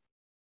great.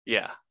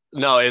 yeah.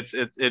 No, it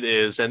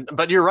is.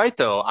 But you're right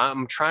though.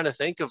 I'm trying to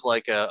think of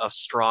like a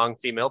strong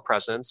female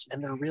presence,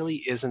 and there really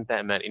isn't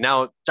that many.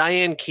 Now,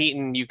 Diane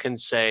Keaton, you can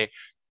say,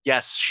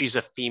 yes, she's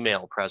a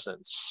female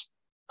presence.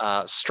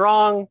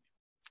 Strong,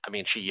 I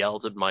mean, she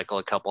yelled at Michael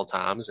a couple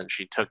times and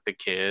she took the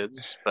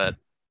kids, but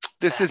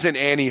This isn't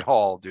Annie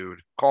Hall,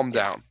 dude. Calm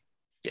yeah, down.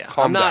 yeah. I'm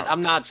Calm not down.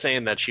 I'm not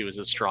saying that she was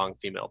a strong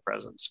female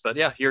presence, but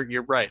yeah,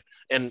 you're right.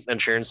 And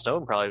Sharon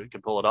Stone probably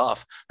could pull it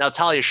off. Now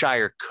Talia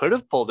Shire could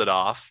have pulled it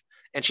off,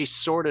 and she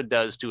sort of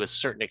does to a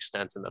certain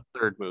extent in the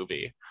third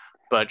movie,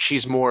 but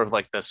she's more of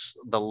like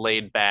the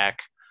laid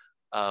back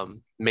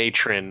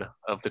matron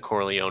of the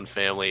Corleone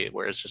family,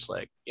 where it's just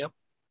like, yep,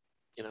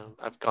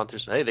 I've gone through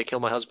some. Hey, they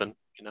killed my husband.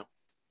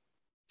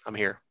 I'm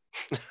here.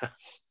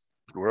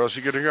 Where else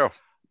are you gonna go?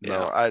 No,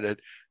 Yeah. I did.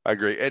 I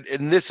agree.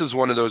 And this is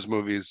one of those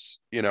movies,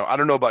 I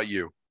don't know about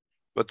you,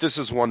 but this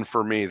is one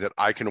for me that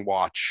I can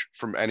watch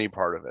from any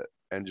part of it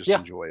and just Yeah,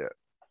 enjoy it.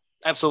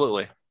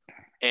 absolutely.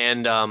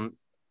 And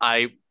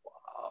I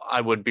I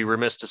would be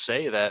remiss to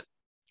say that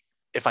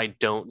if I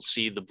don't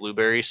see the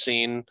blueberry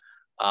scene,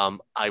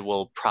 I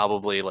will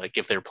probably like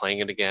if they're playing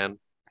it again,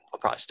 I'll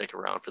probably stick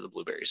around for the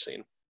blueberry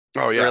scene,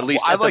 Oh or yeah. at Well,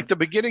 least I at the like the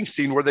beginning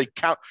scene where they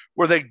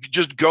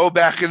just go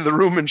back into the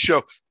room and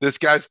show this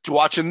guy's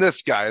watching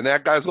this guy and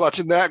that guy's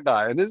watching that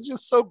guy. And it's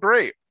just so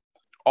great.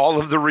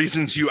 All of the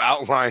reasons you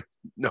outlined,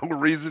 no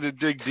reason to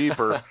dig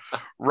deeper.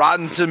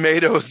 Rotten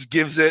Tomatoes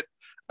gives it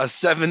a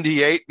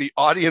 78. The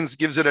audience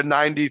gives it a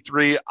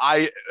 93.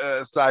 I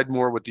side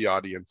more with the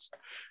audience.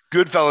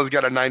 Goodfellas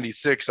got a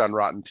 96 on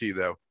Rotten T,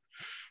 though,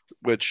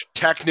 which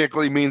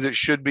technically means it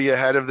should be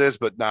ahead of this,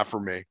 but not for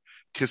me.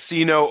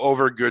 Casino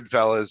over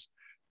Goodfellas,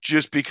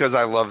 just because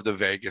I love the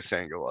Vegas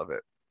angle of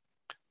it.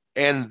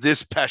 And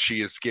this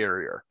Pesci is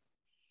scarier.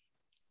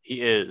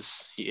 He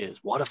is. He is.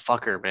 What a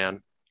fucker,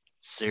 man.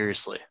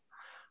 Seriously.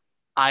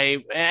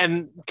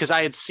 And because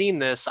I had seen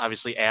this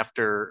obviously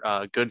after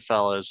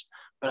Goodfellas,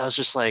 but I was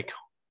just like,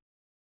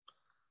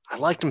 I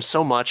liked him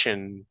so much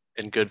in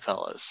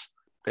Goodfellas.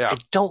 I Yeah.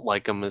 don't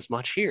like him as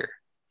much here.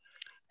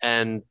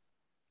 And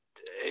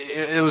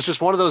it was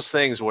just one of those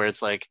things where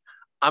it's like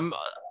I'm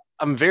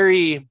I'm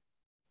very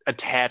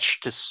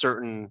attached to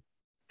certain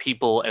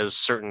people as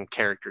certain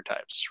character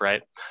types,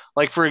 right?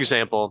 Like for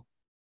example,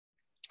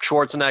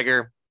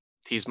 Schwarzenegger,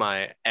 he's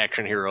my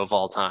action hero of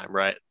all time,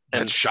 right?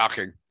 That's And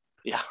shocking.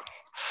 yeah,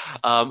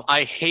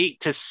 I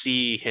hate to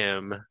see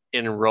him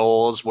in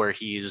roles where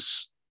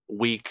he's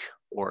weak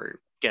or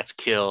gets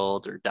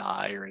killed or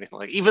die or anything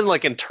like. Even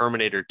like in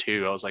Terminator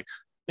 2, I was like,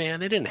 man,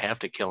 they didn't have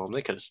to kill him.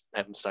 They could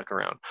have him stuck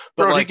around.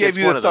 But Bro, he like, gave it's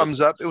you one the of those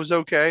thumbs up. things. It was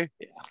okay.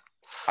 Yeah.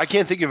 I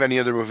can't think of any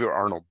other movie where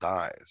Arnold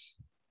dies.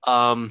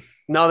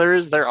 No,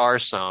 there are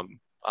some.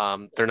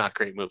 They're not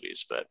great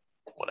movies, but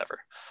whatever.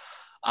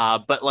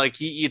 But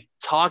like you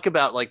talk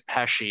about like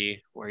Pesci,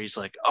 where he's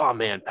like, oh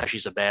man,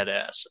 Pesci's a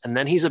badass, and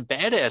then he's a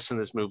badass in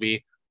this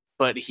movie,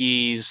 but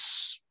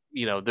he's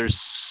there's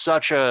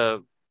such a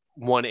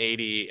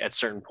 180 at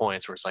certain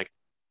points where it's like,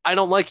 I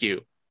don't like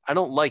you, I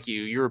don't like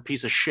you, you're a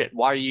piece of shit.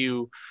 Why are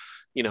you,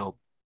 you know,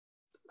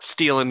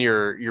 stealing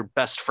your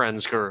best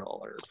friend's girl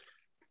or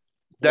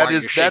Why That are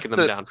is you shaking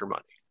them down for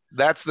money?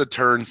 that's the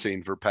turn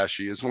scene for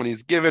Pesci, is when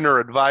he's giving her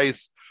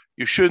advice.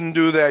 You shouldn't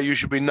do that. You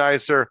should be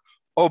nicer.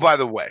 Oh, by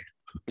the way.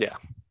 Yeah.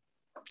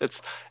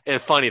 It's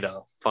funny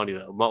though. Funny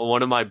though.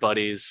 One of my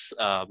buddies,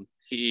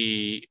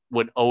 he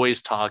would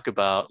always talk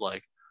about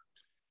like,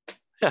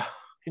 yeah,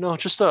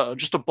 just a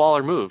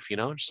baller move,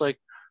 just like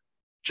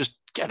just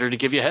get her to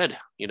give you head,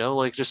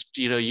 like just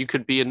you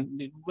could be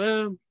in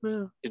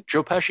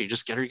Joe Pesci,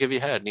 just get her to give you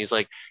head. And he's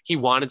like, he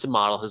wanted to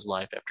model his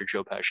life after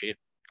Joe Pesci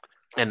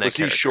and that Was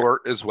he character.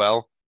 short as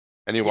well?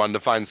 And he Yeah. wanted to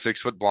find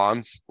 6-foot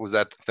blondes? Was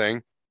that the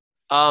thing?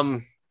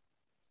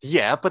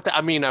 Yeah, but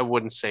I mean, I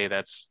wouldn't say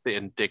that's the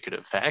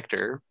indicative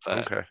factor,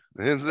 but Okay.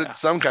 It's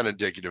some kind of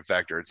indicative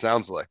factor, it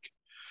sounds like.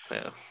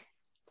 yeah.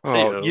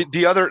 Oh,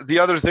 the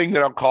other thing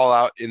that I'll call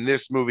out in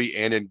this movie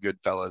and in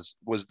Goodfellas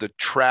was the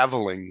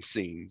traveling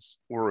scenes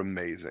were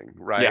amazing,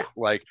 right? Yeah.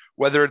 Like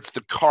whether it's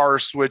the car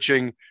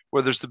switching,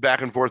 whether it's the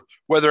back and forth,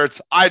 whether it's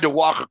I had to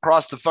walk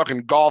across the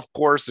fucking golf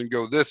course and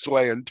go this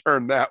way and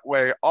turn that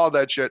way, all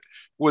that shit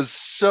was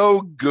so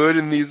good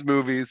in these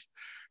movies,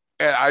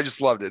 and I just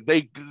loved it.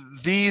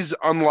 These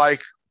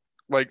unlike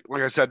like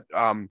I said,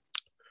 uh,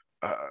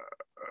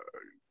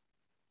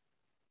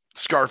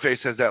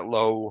 Scarface has that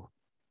low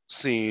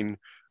scene,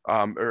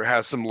 or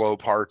has some low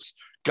parts.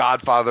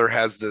 Godfather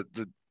has the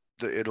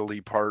Italy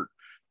part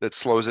that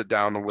slows it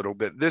down a little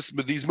bit.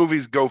 These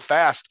movies go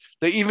fast.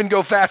 They even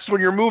go fast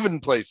when you're moving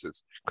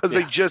places because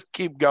they just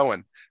keep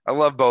going. I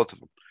love both of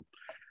them.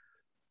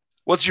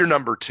 What's your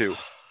number two?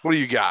 What do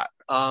you got?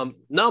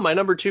 No, my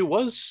number two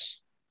was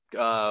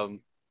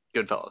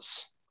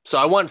Goodfellas. So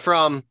I went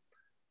from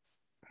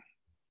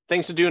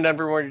Things to Do in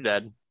Denver When You're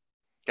Dead,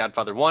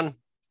 Godfather 1,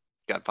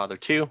 Godfather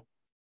 2,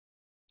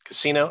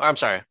 Casino. I'm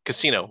sorry,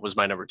 Casino was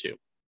my number 2.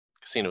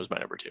 Casino was my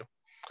number 2.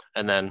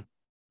 And then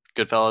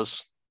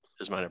Goodfellas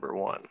is my number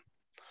 1.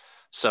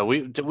 So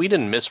we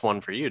didn't miss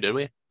one for you, did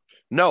we?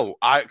 No,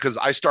 because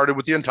I started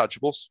with The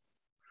Untouchables.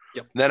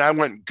 Yep. Then I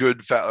went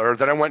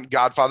then I went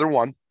Godfather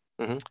 1.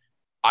 Mm-hmm.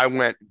 I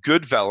went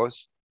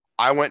Goodfellas.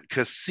 I went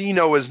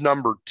Casino as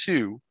number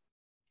 2,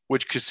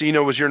 which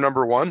Casino was your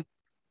number 1?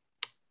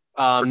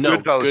 No,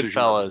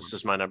 Goodfellas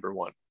is my number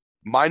 1.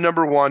 My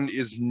number 1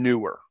 is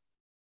newer.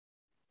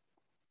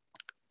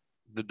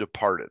 The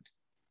Departed.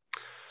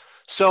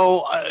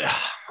 So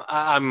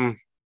I'm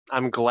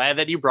glad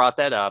that you brought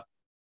that up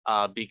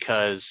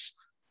because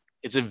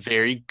it's a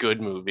very good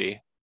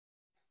movie.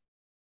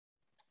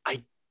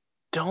 I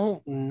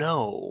don't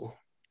know,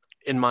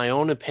 in my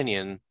own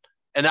opinion,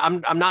 and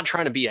I'm not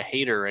trying to be a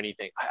hater or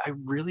anything. I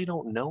really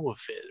don't know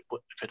if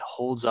it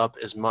holds up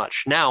as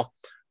much. Now,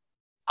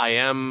 I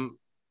am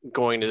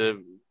going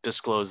to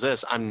disclose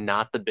this. I'm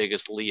not the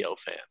biggest Leo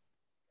fan.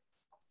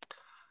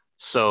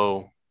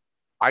 So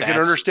I can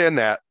understand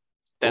that.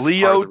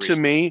 Leo, to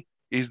me,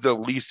 is the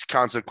least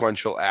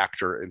consequential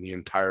actor in the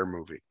entire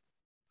movie.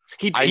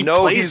 He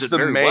plays it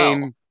very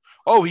well.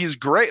 Oh, he's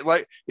great.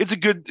 Like it's a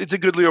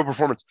good Leo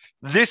performance.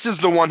 This is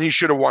the one he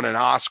should have won an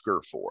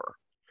Oscar for.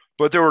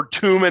 But there were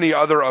too many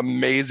other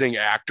amazing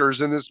actors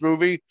in this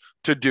movie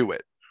to do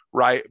it,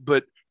 right?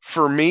 But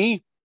for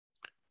me,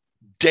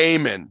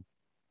 Damon,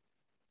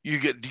 you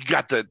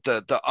got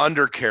the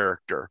under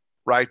character,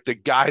 right? The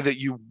guy that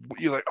you're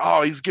like,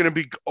 oh, he's gonna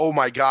be, oh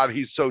my God,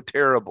 he's so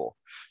terrible.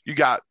 You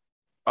got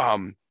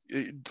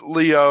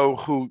Leo,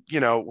 who,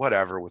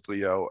 whatever with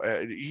Leo.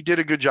 He did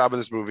a good job in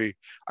this movie.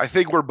 I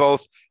think we're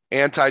both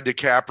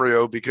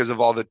anti-DiCaprio because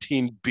of all the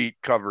Teen Beat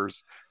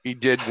covers he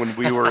did when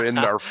we were in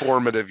our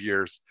formative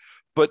years.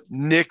 But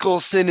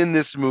Nicholson in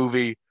this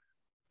movie,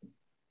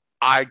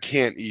 I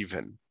can't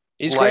even.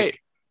 He's great.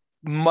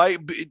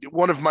 Might be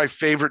one of my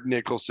favorite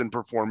Nicholson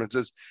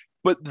performances.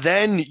 But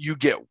then you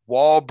get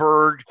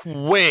Wahlberg.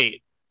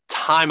 Wait,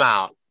 time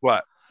out.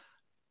 What?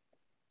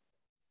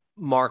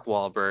 Mark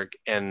Wahlberg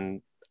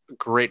and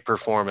great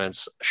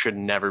performance should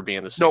never be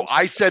in the same No,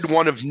 I said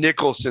one of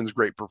Nicholson's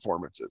great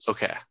performances.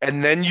 Okay.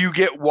 And then you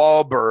get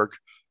Wahlberg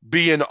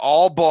being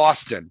all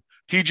Boston.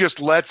 He just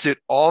lets it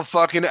all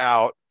fucking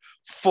out.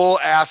 Full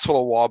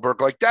asshole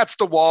Wahlberg. Like that's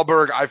the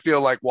Wahlberg I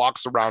feel like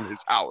walks around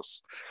his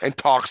house and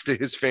talks to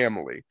his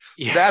family.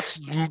 Yeah.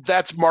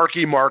 That's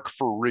Marky Mark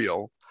for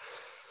real.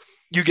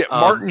 You get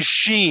Martin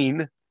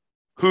Sheen,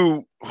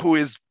 who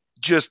is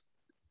just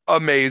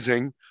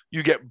amazing.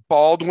 You get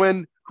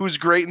Baldwin, who's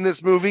great in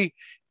this movie.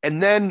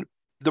 And then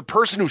the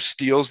person who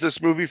steals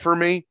this movie for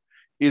me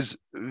is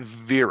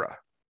Vera.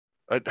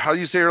 How do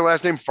you say her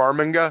last name?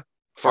 Farmiga.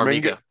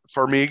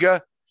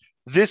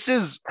 This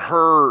is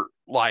her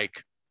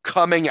like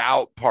coming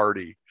out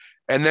party.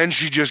 And then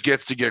she just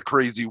gets to get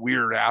crazy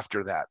weird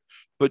after that.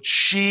 But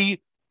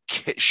she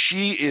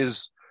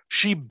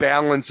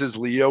balances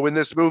Leo in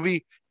this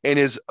movie and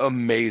is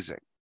amazing.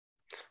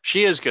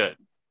 She is good.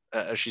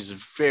 She's a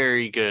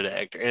very good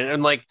actor.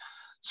 And like,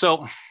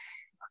 so,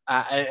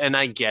 and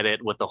I get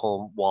it with the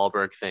whole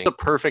Wahlberg thing. It's a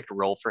perfect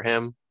role for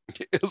him.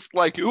 It's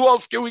like, who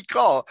else can we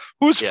call?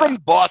 Who's from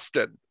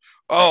Boston?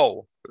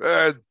 Oh,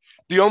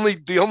 the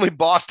only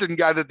Boston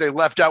guy that they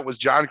left out was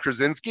John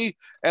Krasinski,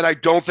 and I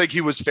don't think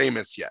he was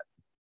famous yet.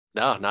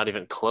 No, not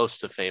even close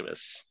to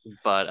famous.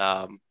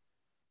 But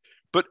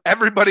But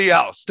everybody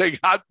else, they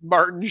got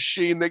Martin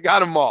Sheen, they got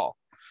them all.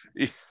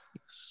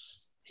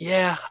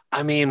 yeah,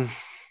 I mean,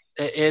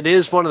 it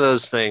is one of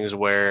those things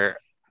where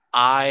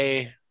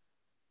I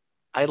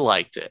I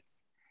liked it.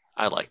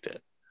 I liked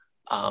it.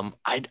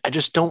 I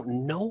just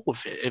don't know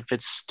if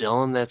it's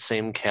still in that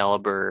same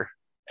caliber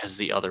as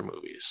the other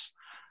movies.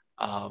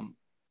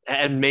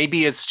 And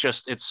maybe it's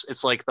just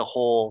it's like the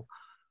whole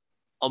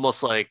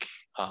almost like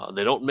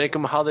they don't make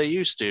them how they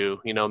used to.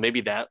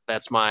 Maybe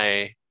that's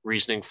my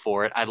reasoning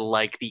for it. I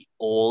like the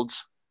old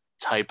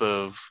type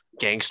of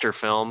gangster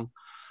film.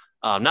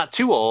 Not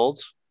too old,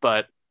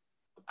 but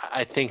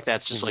I think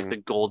that's just like Mhm. the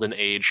golden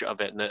age of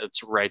it, and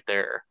it's right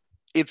there.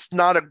 It's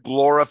not a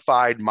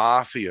glorified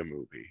mafia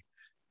movie.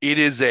 It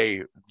is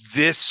a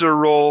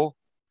visceral,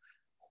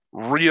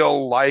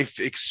 real life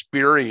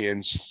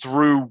experience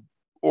through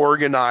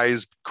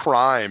organized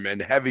crime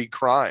and heavy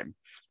crime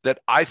that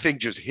I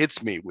think just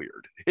hits me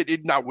weird.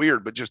 It not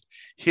weird, but just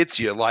hits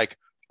you like,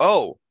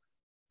 oh,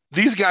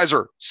 these guys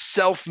are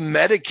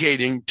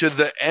self-medicating to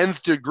the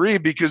nth degree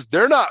because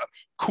they're not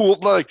cool.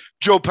 Like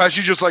Joe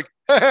Pesci, just like,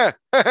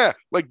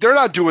 like they're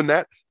not doing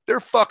that. They're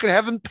fucking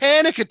having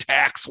panic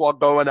attacks while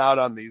going out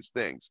on these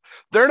things.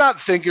 They're not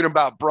thinking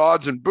about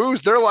broads and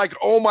booze. They're like,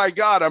 oh my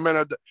God, I'm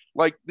gonna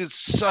like it's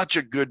such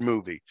a good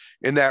movie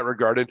in that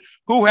regard. And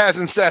who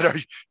hasn't said, are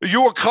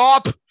you a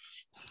cop?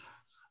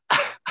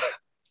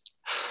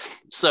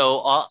 So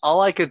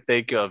all I could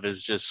think of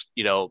is just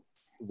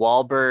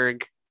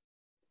Wahlberg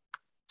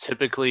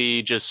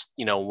typically just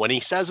when he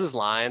says his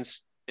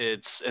lines,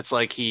 it's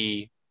like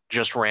he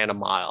just ran a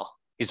mile.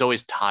 He's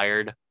always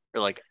tired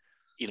or like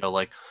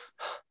like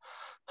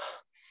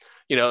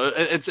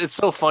it's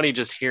so funny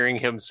just hearing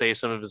him say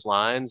some of his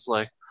lines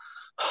like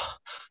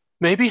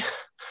maybe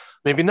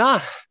maybe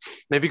not,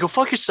 maybe go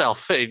fuck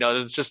yourself.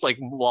 It's just like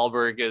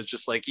Wahlberg is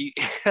just like he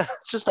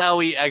it's just how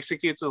he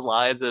executes his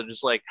lines and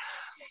just like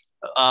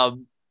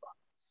um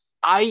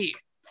I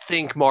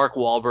think Mark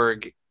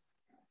Wahlberg,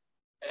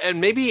 and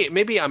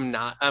maybe I'm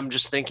not. I'm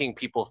just thinking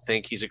people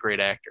think he's a great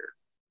actor,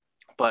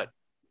 but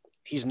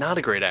he's not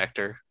a great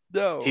actor.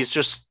 No. He's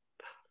just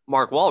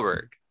Mark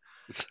Wahlberg,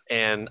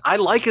 and I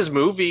like his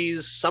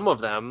movies. Some of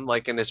them,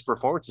 like in his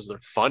performances, they're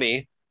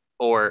funny,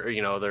 or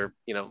they're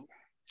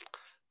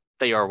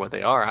they are what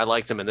they are. I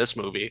liked him in this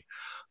movie,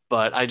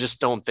 but I just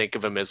don't think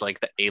of him as like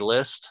the A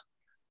list.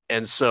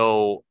 And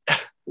so,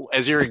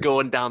 as you're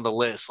going down the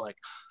list, like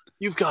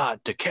you've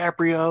got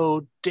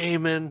DiCaprio,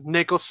 Damon,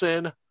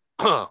 Nicholson,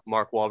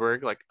 Mark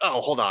Wahlberg. Like, oh,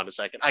 hold on a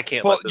second, I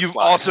can't Well, let this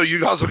slide.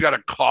 you also got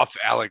to cough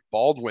Alec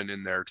Baldwin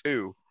in there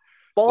too.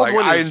 Like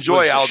Baldwin I is enjoy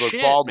was the Alec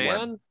shit, Baldwin.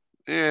 man.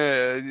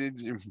 Yeah, I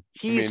mean,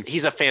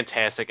 He's a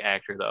fantastic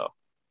actor, though.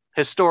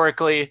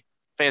 Historically,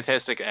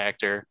 fantastic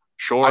actor.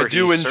 Sure,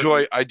 he's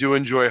certain. I do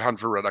enjoy Hunt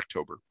for Red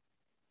October.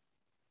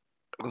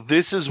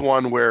 This is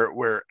one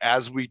where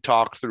as we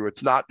talk through,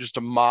 it's not just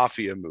a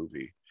mafia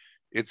movie.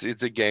 It's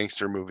a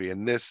gangster movie,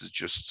 and this is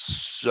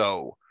just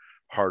so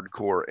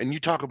hardcore. And you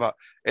talk about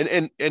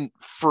and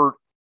for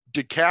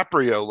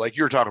DiCaprio, like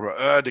you're talking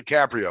about,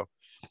 DiCaprio,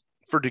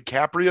 for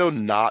DiCaprio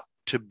not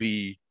to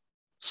be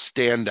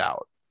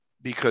standout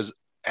because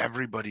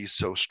everybody's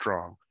so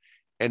strong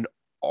and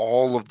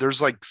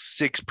there's like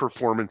six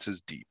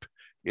performances deep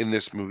in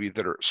this movie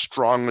that are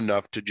strong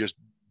enough to just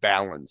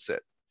balance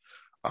it.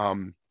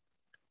 Um,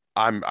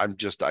 I'm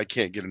just I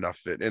can't get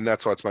enough of it, and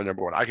that's why it's my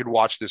number one. I could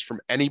watch this from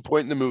any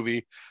point in the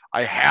movie.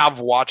 I have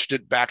watched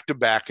it back to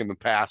back in the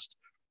past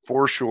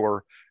for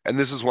sure, and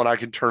this is one I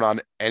can turn on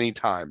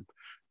anytime.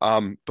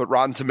 But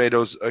Rotten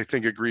Tomatoes, I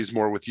think, agrees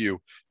more with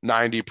you,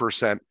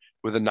 90%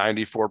 with a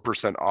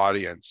 94%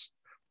 audience.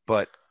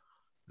 But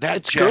that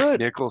It's Jack good.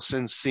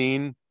 Nicholson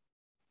scene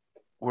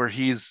where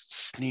he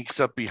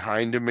sneaks up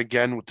behind him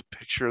again with the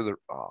picture of the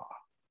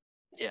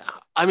Yeah,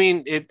 I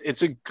mean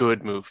it's a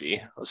good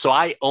movie. So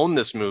I own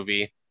this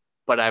movie,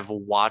 but I've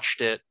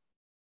watched it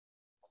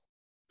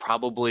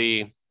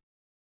probably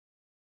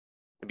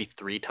maybe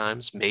three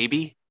times,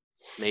 maybe.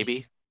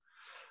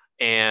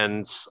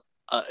 And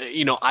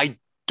I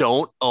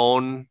don't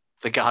own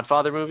the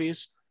Godfather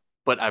movies,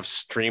 but I've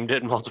streamed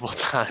it multiple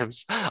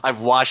times. I've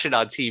watched it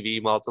on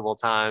TV multiple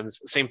times.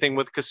 Same thing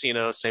with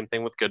Casino, same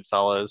thing with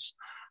Goodfellas.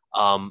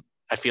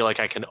 I feel like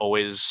I can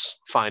always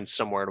find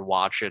somewhere to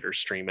watch it or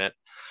stream it.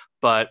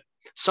 But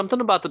something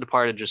about The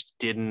Departed just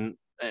didn't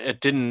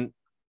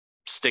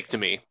stick to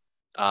me.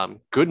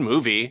 Good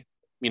movie.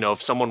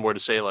 If someone were to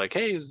say like,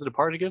 "Hey, is The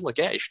Departed good?" Like,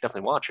 yeah, you should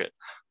definitely watch it.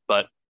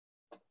 But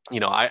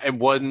I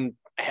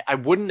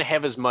wouldn't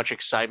have as much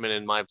excitement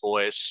in my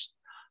voice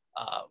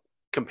uh,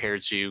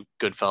 compared to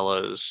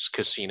Goodfellas,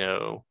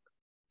 Casino,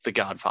 The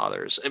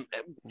Godfathers,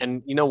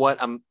 and you know what?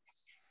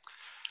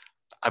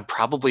 I've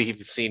probably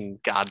seen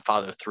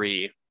Godfather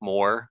 3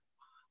 more,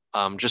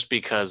 just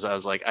because I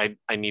was like,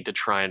 I need to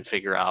try and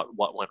figure out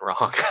what went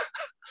wrong.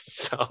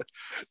 So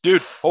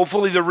dude.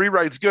 Hopefully the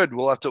rewrite's good.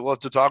 We'll have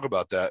to talk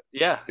about that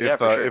yeah, yeah,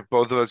 for if sure.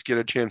 both of us get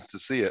a chance to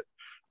see it.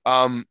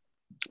 Um,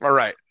 all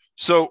right.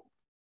 So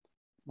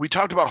we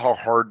talked about how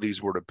hard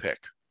these were to pick.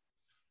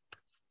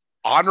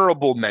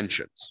 honorable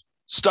mentions,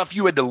 stuff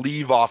you had to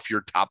leave off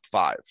your top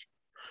 5.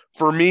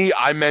 For me,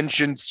 I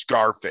mentioned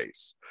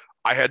Scarface.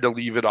 I had to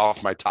leave it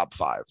off my top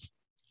 5.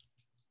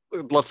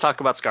 Let's talk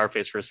about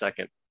Scarface for a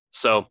second.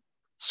 So,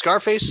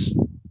 Scarface,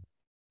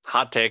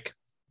 hot take,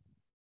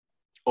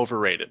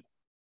 overrated.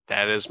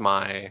 That is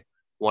my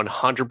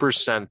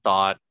 100%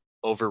 thought,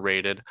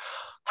 overrated.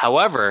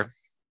 However,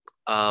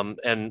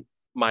 and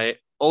my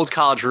old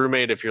college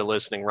roommate, if you're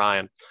listening,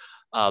 Ryan,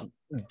 uh,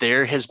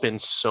 there has been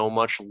so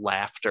much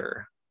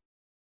laughter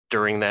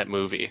during that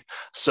movie.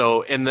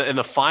 So in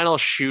the final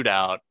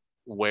shootout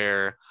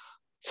where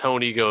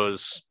Tony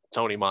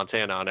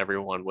Montana on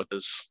everyone with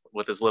his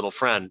little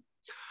friend,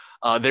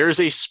 there's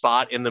a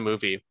spot in the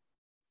movie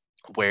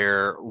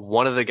where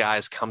one of the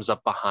guys comes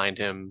up behind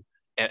him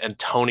and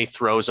Tony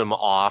throws him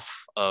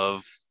off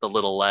of the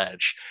little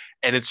ledge.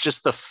 And it's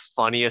just the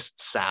funniest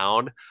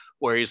sound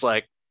where he's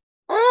like,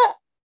 "Ah,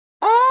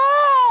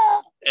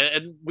 ah,"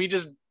 and we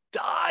just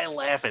die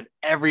laughing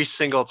every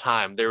single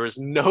time. There was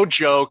no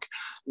joke.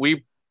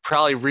 We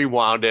probably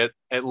rewound it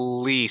at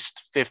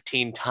least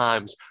 15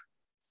 times,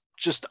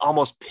 just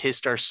almost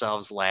pissed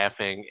ourselves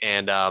laughing.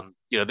 And,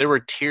 there were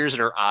tears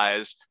in our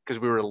eyes because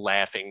we were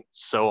laughing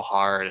so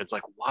hard. It's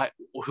like, what?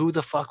 Who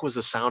the fuck was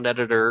the sound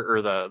editor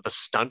or the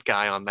stunt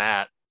guy on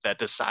that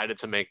decided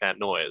to make that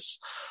noise?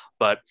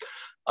 But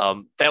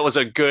that was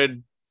a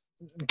good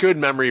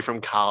memory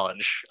from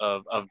college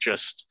of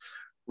just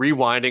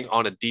rewinding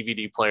on a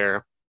DVD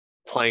player,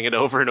 playing it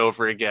over and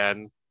over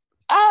again.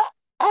 Ah,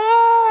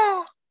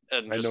 ah,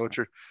 and just,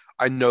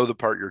 I know the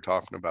part you're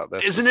talking about.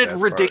 That's isn't it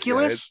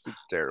ridiculous? Yeah,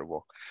 it's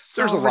terrible.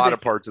 So There's a lot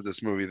of parts of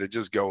this movie that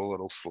just go a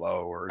little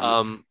slow. Or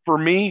for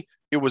me,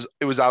 it was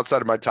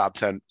outside of my top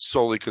 10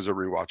 solely because of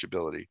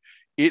rewatchability.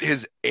 It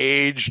has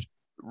aged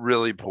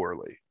really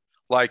poorly.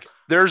 Like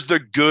there's the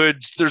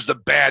goods, there's the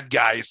bad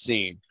guy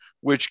scene,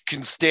 which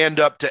can stand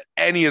up to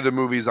any of the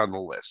movies on the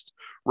list,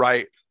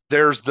 right?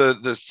 There's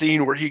the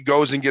scene where he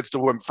goes and gets the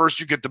woman. First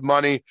you get the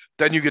money,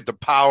 then you get the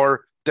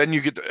power, then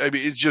you get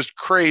it's just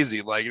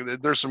crazy. Like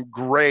there's some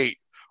great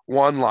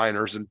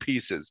one-liners and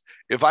pieces.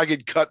 If I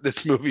could cut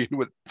this movie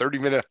with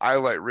 30-minute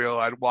highlight reel,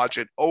 I'd watch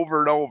it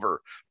over and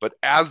over. But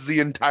as the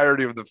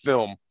entirety of the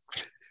film,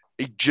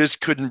 it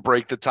just couldn't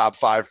break the top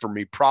 5 for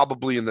me,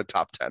 probably in the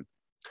top 10.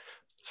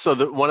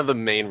 So one of the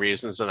main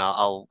reasons, and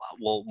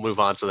we'll move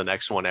on to the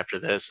next one after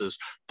this, is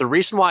the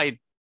reason why I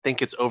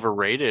think it's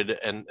overrated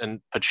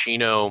and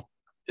Pacino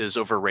is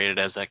overrated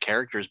as that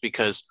character is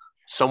because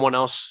someone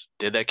else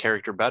did that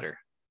character better.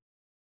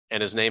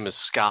 And his name is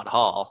Scott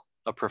Hall,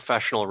 a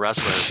professional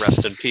wrestler.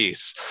 Rest in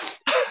peace.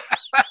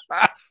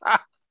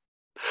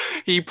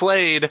 He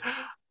played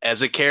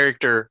as a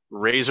character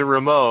Razor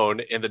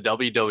Ramon in the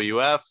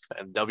WWF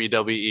and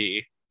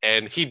WWE,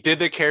 and he did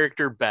the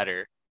character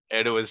better.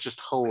 And it was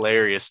just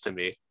hilarious to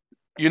me.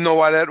 You know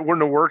why that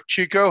wouldn't have worked,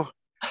 Chico?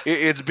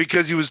 It's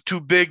because he was too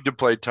big to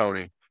play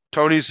Tony.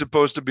 Tony's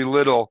supposed to be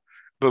little,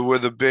 but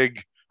with a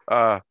big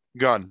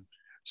gun.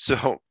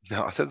 So,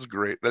 no, that's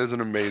great. That is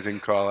an amazing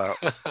call out.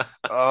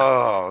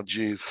 Oh,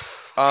 geez.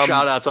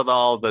 Shout out to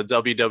all the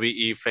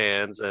WWE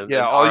fans. And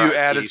all you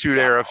Attitude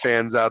Era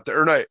fans out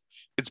there. Or no,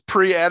 it's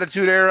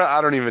pre-Attitude Era?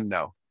 I don't even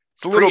know.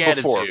 It's a little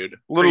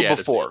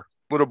before.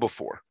 Little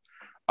before.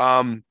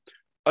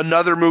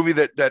 Another movie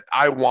that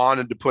I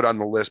wanted to put on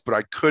the list, but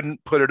I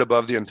couldn't put it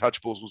above The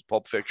Untouchables was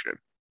Pulp Fiction.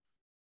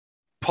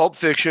 Pulp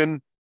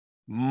Fiction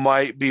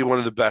might be one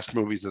of the best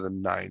movies of the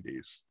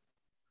 90s.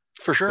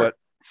 For sure. But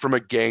from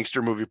a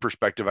gangster movie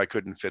perspective, I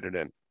couldn't fit it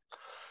in.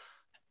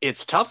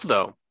 It's tough,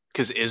 though,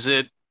 because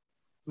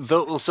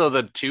so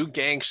the two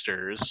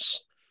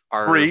gangsters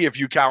are... 3 if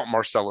you count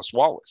Marcellus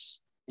Wallace.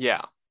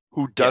 Yeah.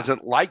 Who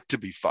doesn't like to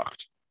be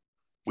fucked.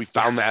 We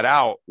found that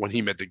out when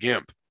he met the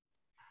Gimp.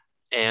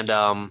 And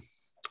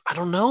I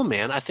don't know,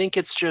 man. I think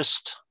it's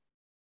just,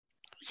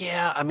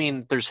 I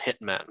mean, there's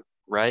hitmen,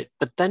 right?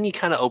 But then you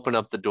kind of open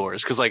up the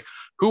doors because, like,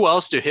 who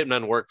else do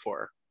hitmen work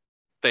for?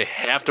 They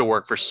have to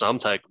work for some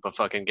type of a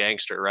fucking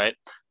gangster, right?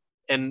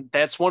 And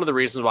that's one of the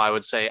reasons why I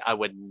would say I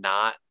would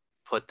not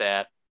put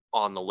that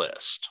on the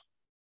list.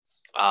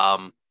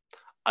 I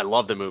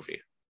love the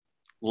movie.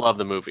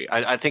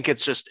 I think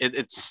it's just,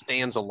 it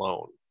stands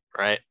alone,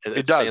 right?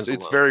 It does.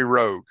 It's very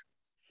rogue.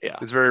 Yeah.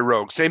 It's very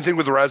rogue. Same thing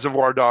with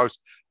Reservoir Dogs.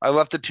 I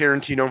left the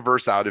Tarantino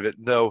verse out of it,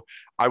 though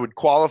I would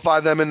qualify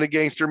them in the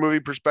gangster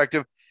movie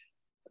perspective.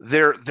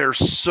 They're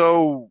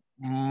so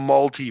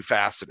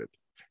multifaceted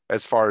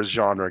as far as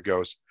genre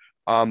goes.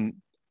 Do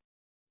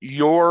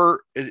you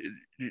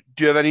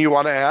have any you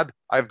want to add?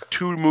 I have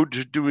 2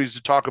 movies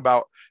to talk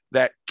about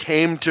that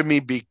came to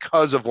me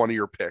because of one of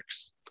your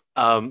picks.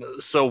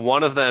 So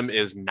one of them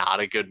is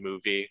not a good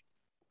movie,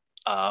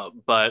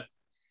 but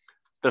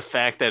the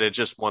fact that it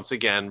just once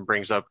again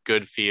brings up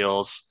good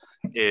feels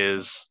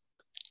is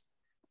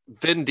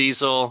Vin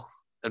Diesel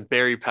and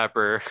Barry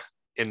Pepper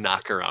in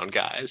Knock Around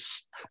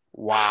Guys.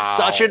 Wow.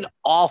 Such an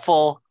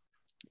awful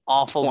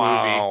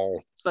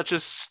movie. Such a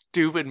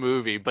stupid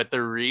movie. But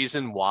the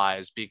reason why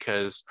is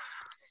because,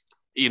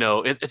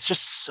 it's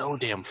just so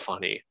damn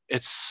funny.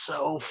 It's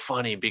so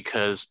funny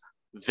because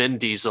Vin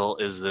Diesel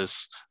is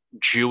this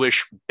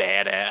Jewish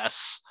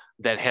badass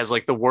that has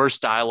like the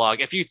worst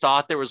dialogue. If you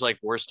thought there was like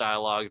worse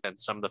dialogue than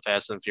some of the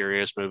Fast and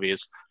Furious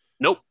movies,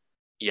 nope,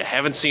 you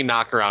haven't seen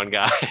Knockaround,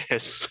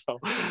 guys. So,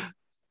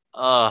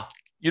 uh,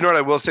 You know what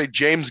I will say?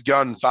 James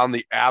Gunn found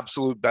the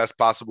absolute best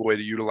possible way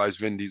to utilize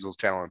Vin Diesel's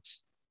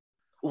talents.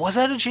 was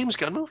that a James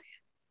Gunn movie?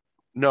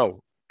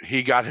 No,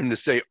 he got him to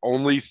say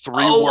only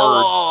three Oh,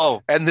 words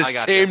oh, and the I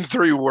got same you.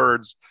 3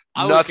 words,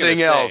 I was gonna nothing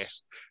say,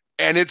 else.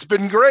 And it's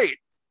been great.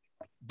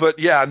 But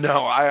yeah,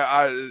 no,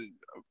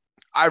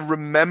 I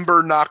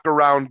remember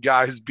Knockaround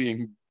guys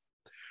being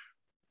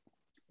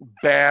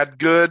bad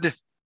good.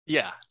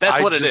 yeah, that's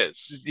I what it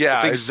just, is. yeah,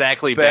 It's it's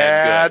exactly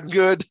bad bad good.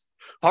 good. But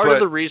you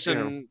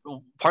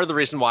know, Part of the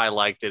reason why I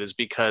liked it is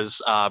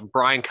because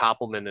Brian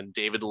Koppelman and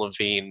David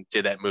Levine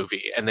did that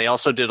movie, and they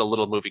also did a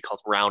little movie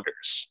called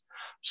Rounders.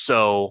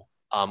 So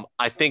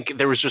I think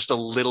there was just a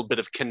little bit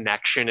of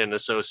connection and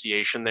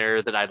association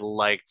there that I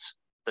liked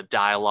the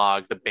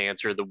dialogue, the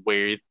banter, the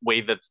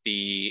way that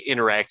they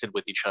interacted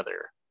with each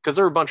other because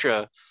they're a bunch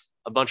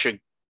of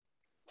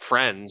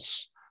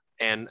friends.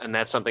 And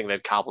that's something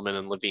that Koppelman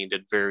and Levine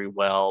did very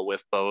well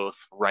with both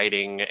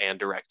writing and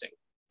directing,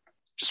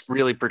 just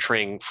really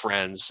portraying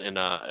friends in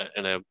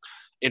a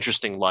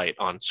interesting light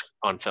on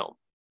film.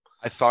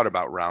 I thought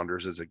about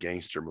Rounders as a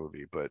gangster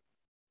movie, but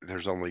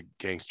there's only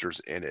gangsters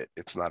in it.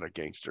 It's not a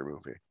gangster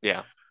movie.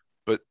 Yeah.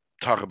 But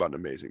talk about an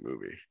amazing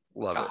movie.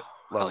 Love it.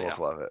 Hell yeah.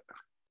 Love it.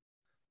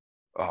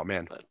 Oh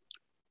man. But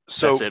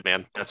So that's it,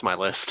 man. That's my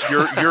list.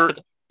 your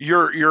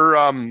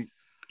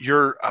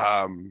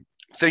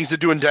things to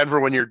do in Denver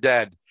when you're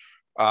dead,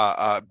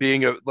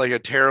 being a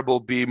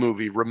terrible B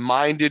movie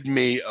reminded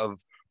me of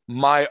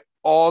my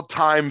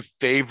all-time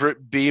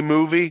favorite B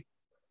movie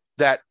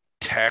that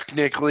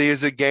technically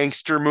is a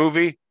gangster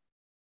movie.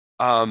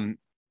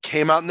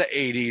 Came out in the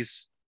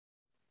 80s.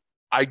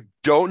 I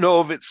don't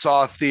know if it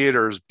saw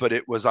theaters, but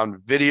it was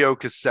on video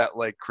cassette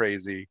like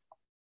crazy.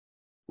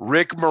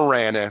 Rick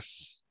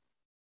Moranis,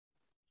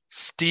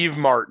 Steve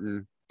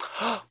Martin,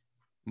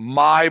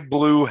 My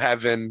Blue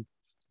Heaven,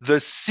 the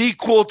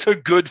sequel to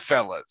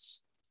Goodfellas.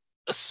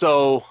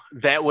 So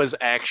that was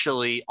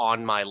actually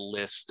on my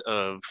list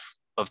of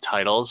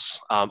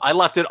titles. I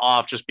left it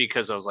off just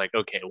because I was like,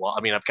 okay, well, I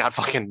mean, I've got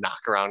fucking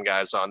Knockaround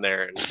guys on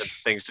there and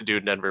things to do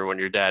in Denver when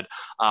you're dead.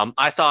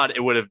 I thought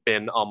it would have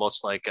been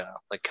almost like,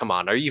 come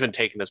on, are you even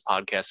taking this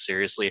podcast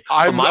seriously?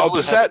 I'm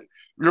upset.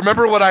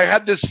 Remember when I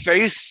had this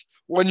face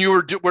when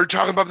you were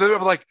talking about that?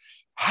 I'm like,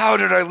 how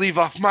did I leave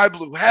off My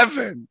Blue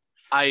Heaven?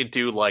 I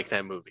do like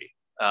that movie.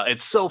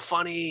 It's so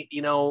funny,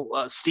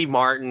 Steve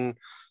Martin.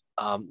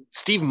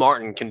 Steve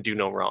Martin can do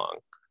no wrong.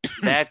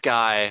 That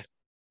guy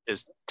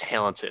is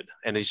talented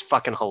and he's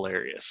fucking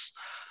hilarious.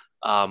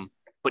 But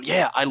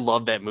yeah, I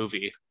love that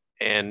movie.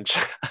 And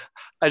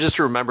I just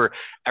remember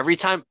every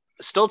time,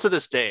 still to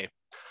this day,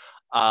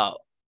 I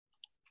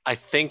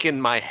think in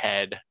my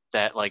head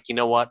that, like, you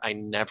know what? I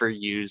never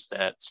used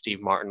that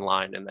Steve Martin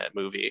line in that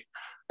movie.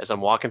 As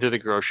I'm walking through the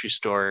grocery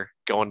store,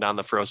 going down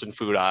the frozen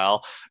food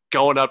aisle,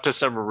 going up to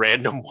some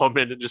random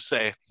woman and just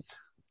say,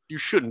 you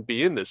shouldn't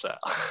be in this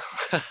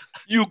aisle.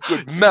 You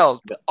could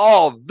melt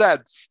all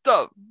that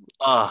stuff.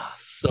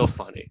 So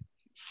funny.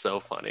 So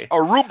funny.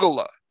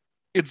 Arugula.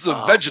 It's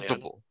a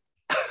vegetable.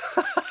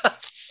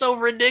 So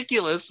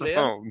ridiculous, man.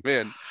 Oh,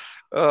 man.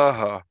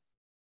 Yeah.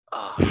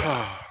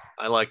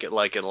 I like it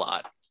a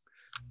lot.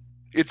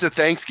 It's a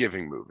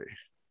Thanksgiving movie,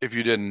 if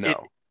you didn't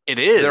know. It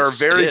is. There are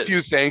very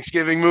few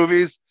Thanksgiving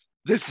movies.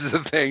 This is a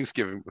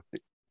Thanksgiving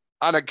movie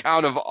on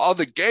account of all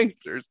the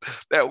gangsters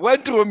that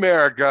went to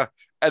America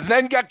and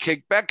then got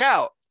kicked back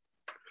out.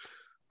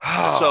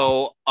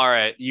 So, all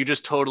right, you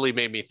just totally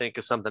made me think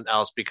of something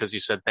else because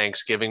you said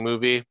Thanksgiving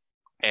movie.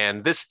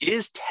 And this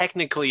is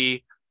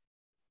technically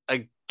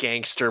a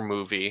gangster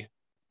movie.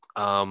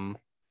 And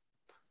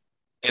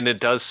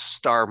it does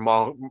star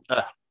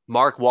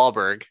Mark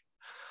Wahlberg.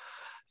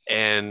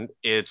 And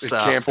it's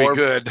can't be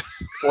good.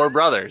 Four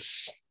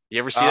Brothers. You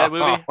ever see that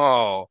movie?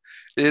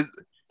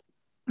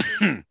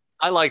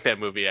 I like that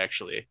movie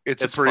actually.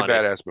 It's a pretty funny.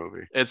 Badass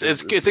movie.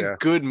 It's a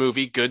good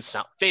movie, good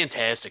sound,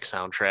 fantastic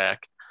soundtrack,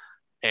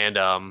 and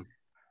I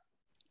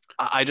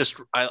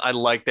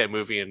like that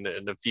movie. And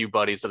a few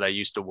buddies that I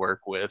used to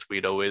work with,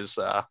 we'd always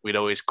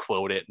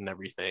quote it and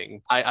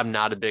everything. I'm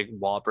not a big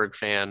Wahlberg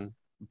fan,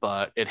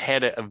 but it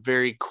had a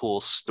very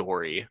cool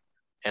story,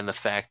 and the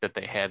fact that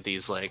they had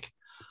these like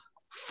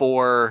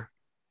 4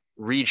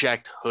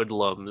 reject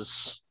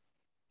hoodlums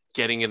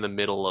getting in the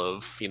middle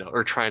of,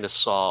 or trying to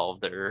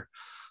solve their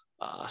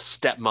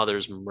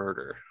stepmother's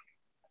murder.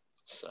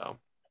 So,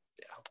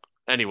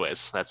 yeah.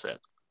 Anyways, that's it.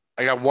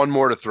 I got one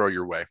more to throw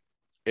your way,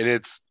 and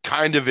it's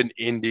kind of an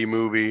indie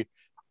movie.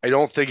 I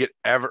don't think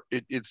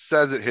it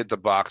says it hit the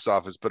box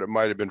office, but it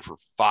might have been for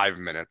 5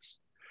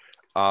 minutes.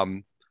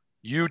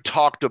 You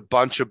talked a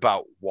bunch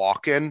about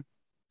Walken,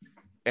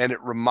 and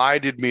it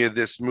reminded me of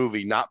this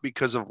movie, not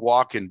because of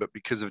Walken, but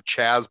because of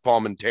Chaz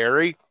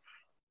Palminteri,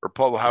 or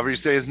Paul, however you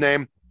say his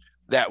name,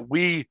 that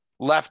we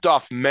left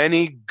off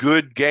many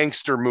good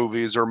gangster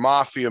movies or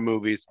mafia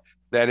movies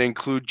that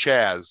include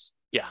Chaz,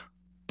 Yeah.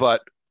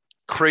 but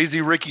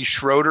Crazy Ricky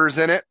Schroeder's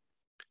in it,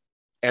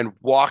 and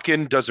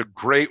Walken does a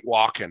great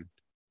Walken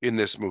in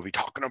this movie,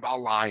 talking about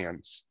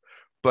lions.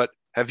 But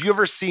have you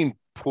ever seen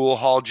Pool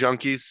Hall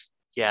Junkies?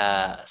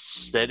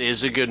 Yes, that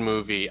is a good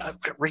movie.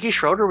 Ricky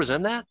Schroeder was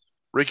in that?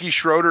 Ricky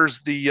Schroeder's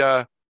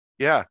yeah,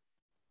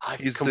 I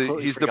he's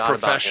completely he's the forgot about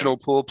him. professional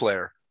pool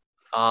player.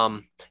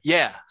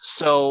 Yeah,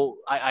 so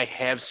I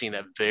have seen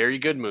that very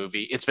good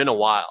movie. It's been a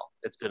while.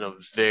 It's been a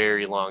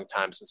very long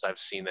time since I've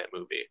seen that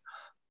movie.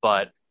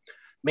 But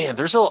man,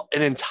 there's an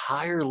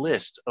entire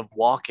list of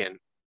Walken,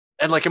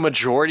 and like a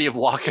majority of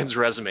Walken's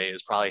resume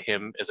is probably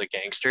him as a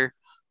gangster.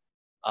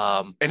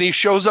 And he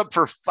shows up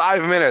for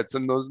 5 minutes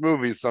in those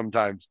movies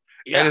sometimes.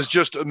 And Yeah, it's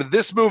just, I mean,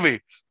 this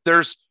movie,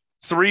 there's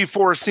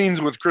 3-4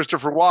 scenes with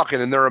Christopher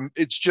Walken, and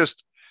it's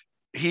just,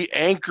 he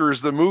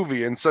anchors the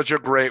movie in such a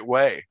great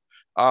way.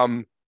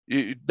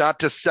 Not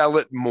to sell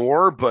it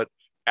more, but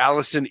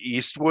Allison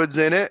Eastwood's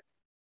in it.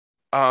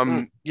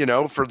 mm,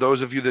 For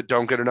those of you that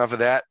don't get enough of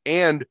that,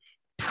 and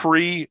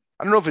I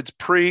don't know if it's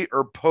pre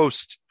or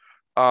post,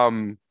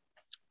 um,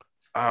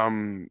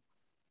 um,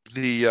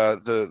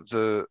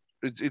 the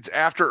it's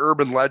after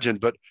Urban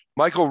Legend, but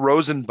Michael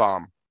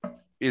Rosenbaum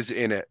is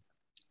in it.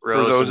 For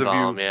those of you,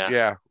 Rosenbaum. Yeah,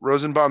 yeah,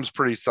 Rosenbaum's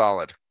pretty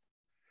solid,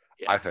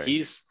 I yeah. think.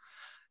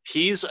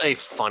 He's a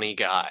funny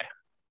guy.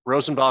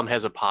 Rosenbaum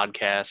has a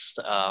podcast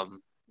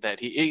that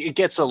it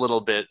gets a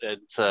little bit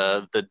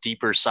into the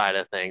deeper side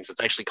of things. It's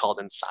actually called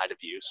Inside of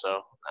You.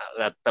 So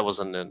that was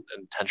an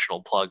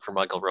intentional plug for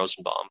Michael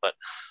Rosenbaum, but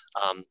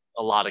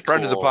a lot of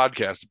Friend of the cool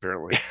podcast,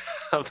 apparently.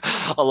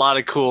 a lot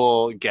of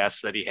cool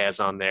guests that he has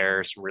on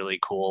there. Some really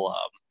cool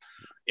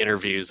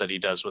interviews that he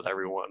does with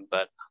everyone.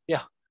 But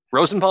yeah,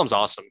 Rosenbaum's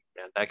awesome,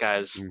 man. That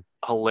guy's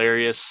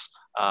hilarious,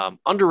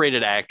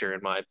 underrated actor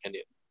in my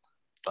opinion.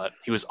 But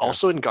he was Yeah.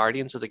 also in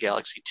Guardians of the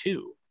Galaxy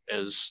 2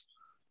 as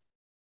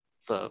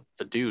the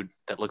dude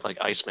that looked like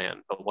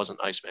Iceman but wasn't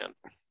Iceman.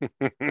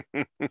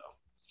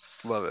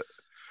 Love it.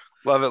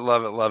 Love it,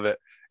 love it, love it.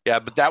 Yeah,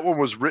 but that one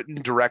was written,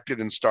 directed,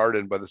 and starred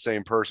in by the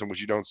same person,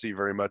 which you don't see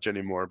very much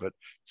anymore. But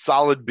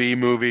solid B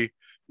movie.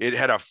 It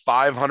had a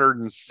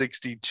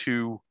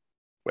 562.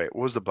 Wait,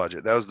 what was the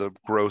budget? That was the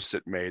gross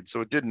it made. So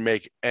it didn't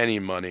make any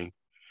money.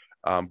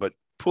 But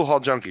Pool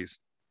Hall Junkies,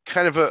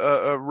 kind of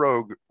a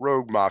rogue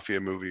mafia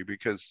movie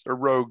or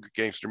rogue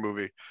gangster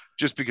movie,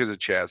 just because of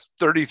Chaz.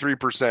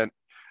 33%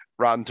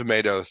 Rotten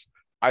Tomatoes.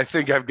 I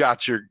think I've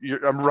got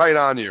I'm right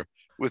on you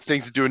with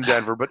Things to Do in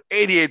Denver, but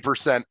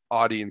 88%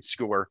 audience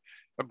score.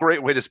 A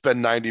great way to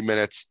spend 90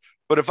 minutes.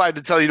 But if I had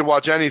to tell you to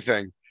watch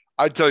anything,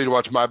 I'd tell you to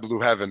watch My Blue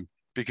Heaven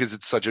because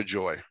it's such a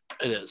joy.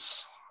 It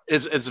is.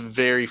 It's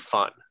very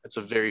fun. It's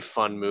a very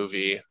fun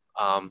movie.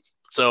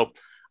 So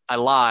I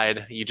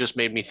lied. You just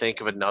made me think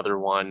of another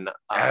one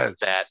Yes.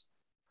 that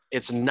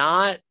it's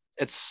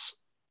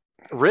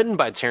written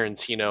by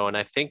Tarantino, and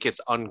I think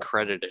it's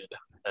uncredited,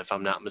 if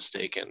I'm not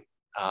mistaken.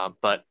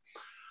 But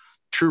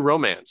True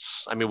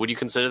Romance. I mean, would you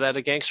consider that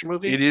a gangster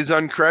movie? It is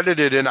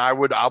uncredited, and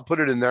I'll put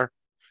it in there.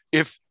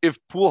 If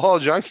Pool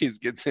Hall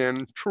Junkies gets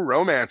in, True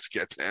Romance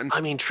gets in.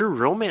 I mean, True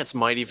Romance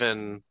might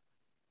even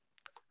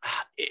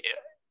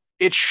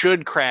it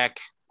should crack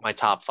my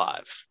top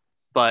 5,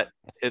 but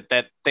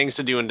that Things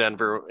to Do in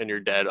Denver and You're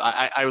Dead.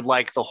 I would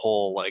like the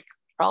whole, like,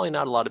 probably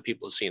not a lot of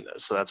people have seen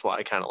this, so that's why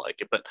I kind of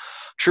like it. But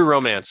True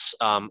Romance,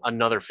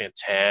 another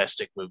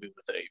fantastic movie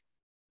with a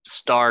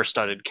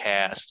star-studded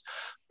cast.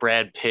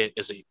 Brad Pitt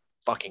is a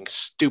fucking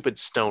stupid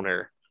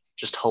stoner,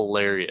 just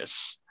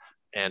hilarious.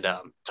 And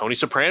Tony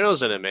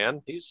Soprano's in it,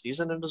 man. He's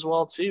in it as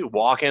well too.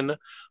 Walking,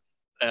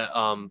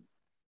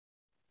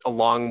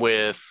 along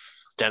with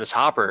Dennis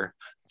Hopper.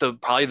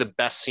 Probably the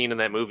best scene in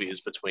that movie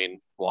is between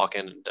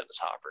Walken and Dennis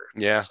Hopper.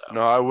 Yeah, so.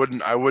 no,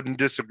 I wouldn't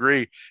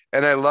disagree.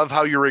 And I love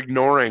how you're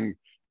ignoring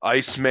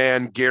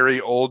Iceman,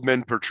 Gary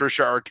Oldman,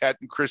 Patricia Arquette,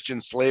 and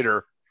Christian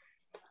Slater.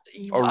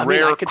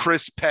 Rare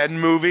Chris Penn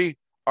movie,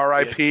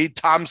 R.I.P. Yeah.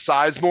 Tom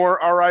Sizemore,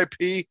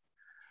 R.I.P.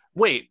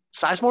 Wait,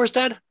 Sizemore's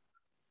dead?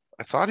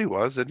 I thought he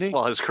was, isn't he?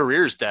 Well, his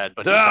career's dead,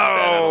 but he's not dead,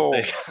 I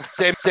don't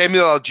think.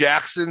 Samuel L.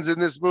 Jackson's in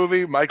this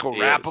movie. Michael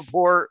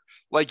Rappaport.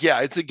 Like,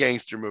 yeah, it's a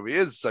gangster movie. It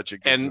is such a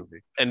good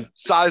movie. And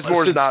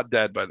Sizemore's not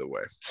dead, by the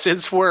way.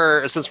 Since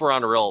we're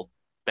on a roll,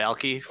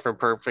 Balky from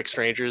Perfect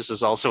Strangers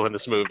is also in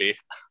this movie.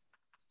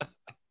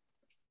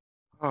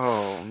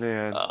 Oh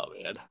man,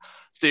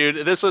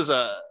 dude, this is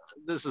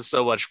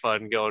so much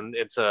fun going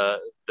into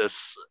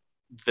this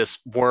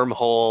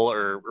wormhole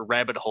or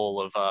rabbit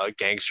hole of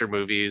gangster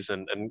movies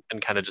and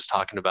kind of just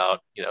talking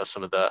about,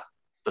 some of the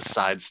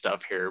side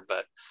stuff here.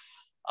 But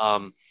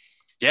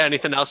yeah,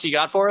 anything else you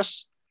got for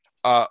us?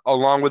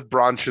 Along with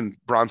Bronson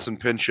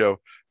Pinchot,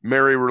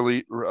 Mary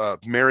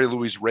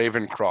Louise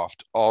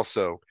Ravencroft,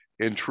 also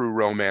in True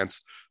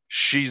Romance.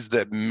 She's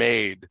the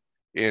maid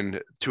in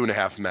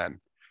 2.5 Men.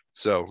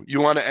 So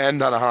you want to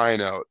end on a high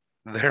note.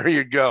 There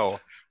you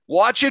go.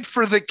 Watch it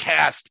for the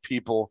cast,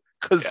 people,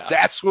 because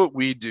that's what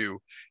we do.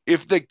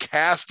 If the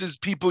cast is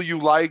people you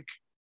like,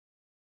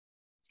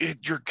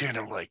 you're going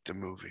to like the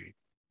movie.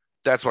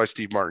 That's why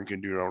Steve Martin can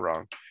do no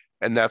wrong.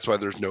 and that's why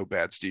there's no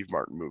bad Steve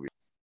Martin movie.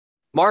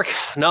 Mark,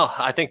 no,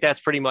 I think that's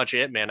pretty much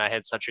it, man. I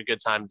had such a good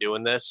time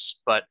doing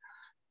this, but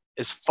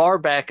as far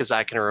back as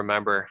I can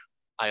remember,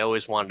 I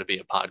always wanted to be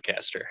a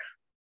podcaster.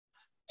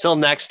 Till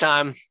next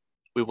time,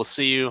 we will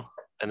see you.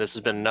 And this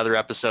has been another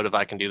episode of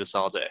I Can Do This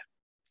All Day.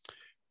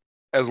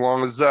 As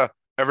long as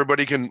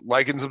everybody can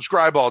like and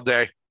subscribe all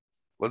day.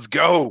 Let's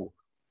go.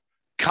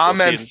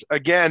 Comment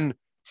again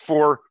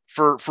for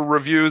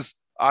reviews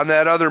on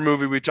that other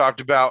movie we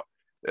talked about.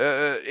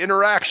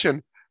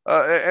 Interaction.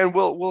 And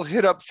we'll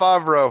hit up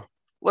Favreau.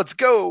 Let's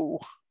go.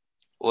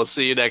 We'll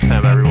see you next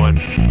time,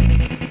 everyone.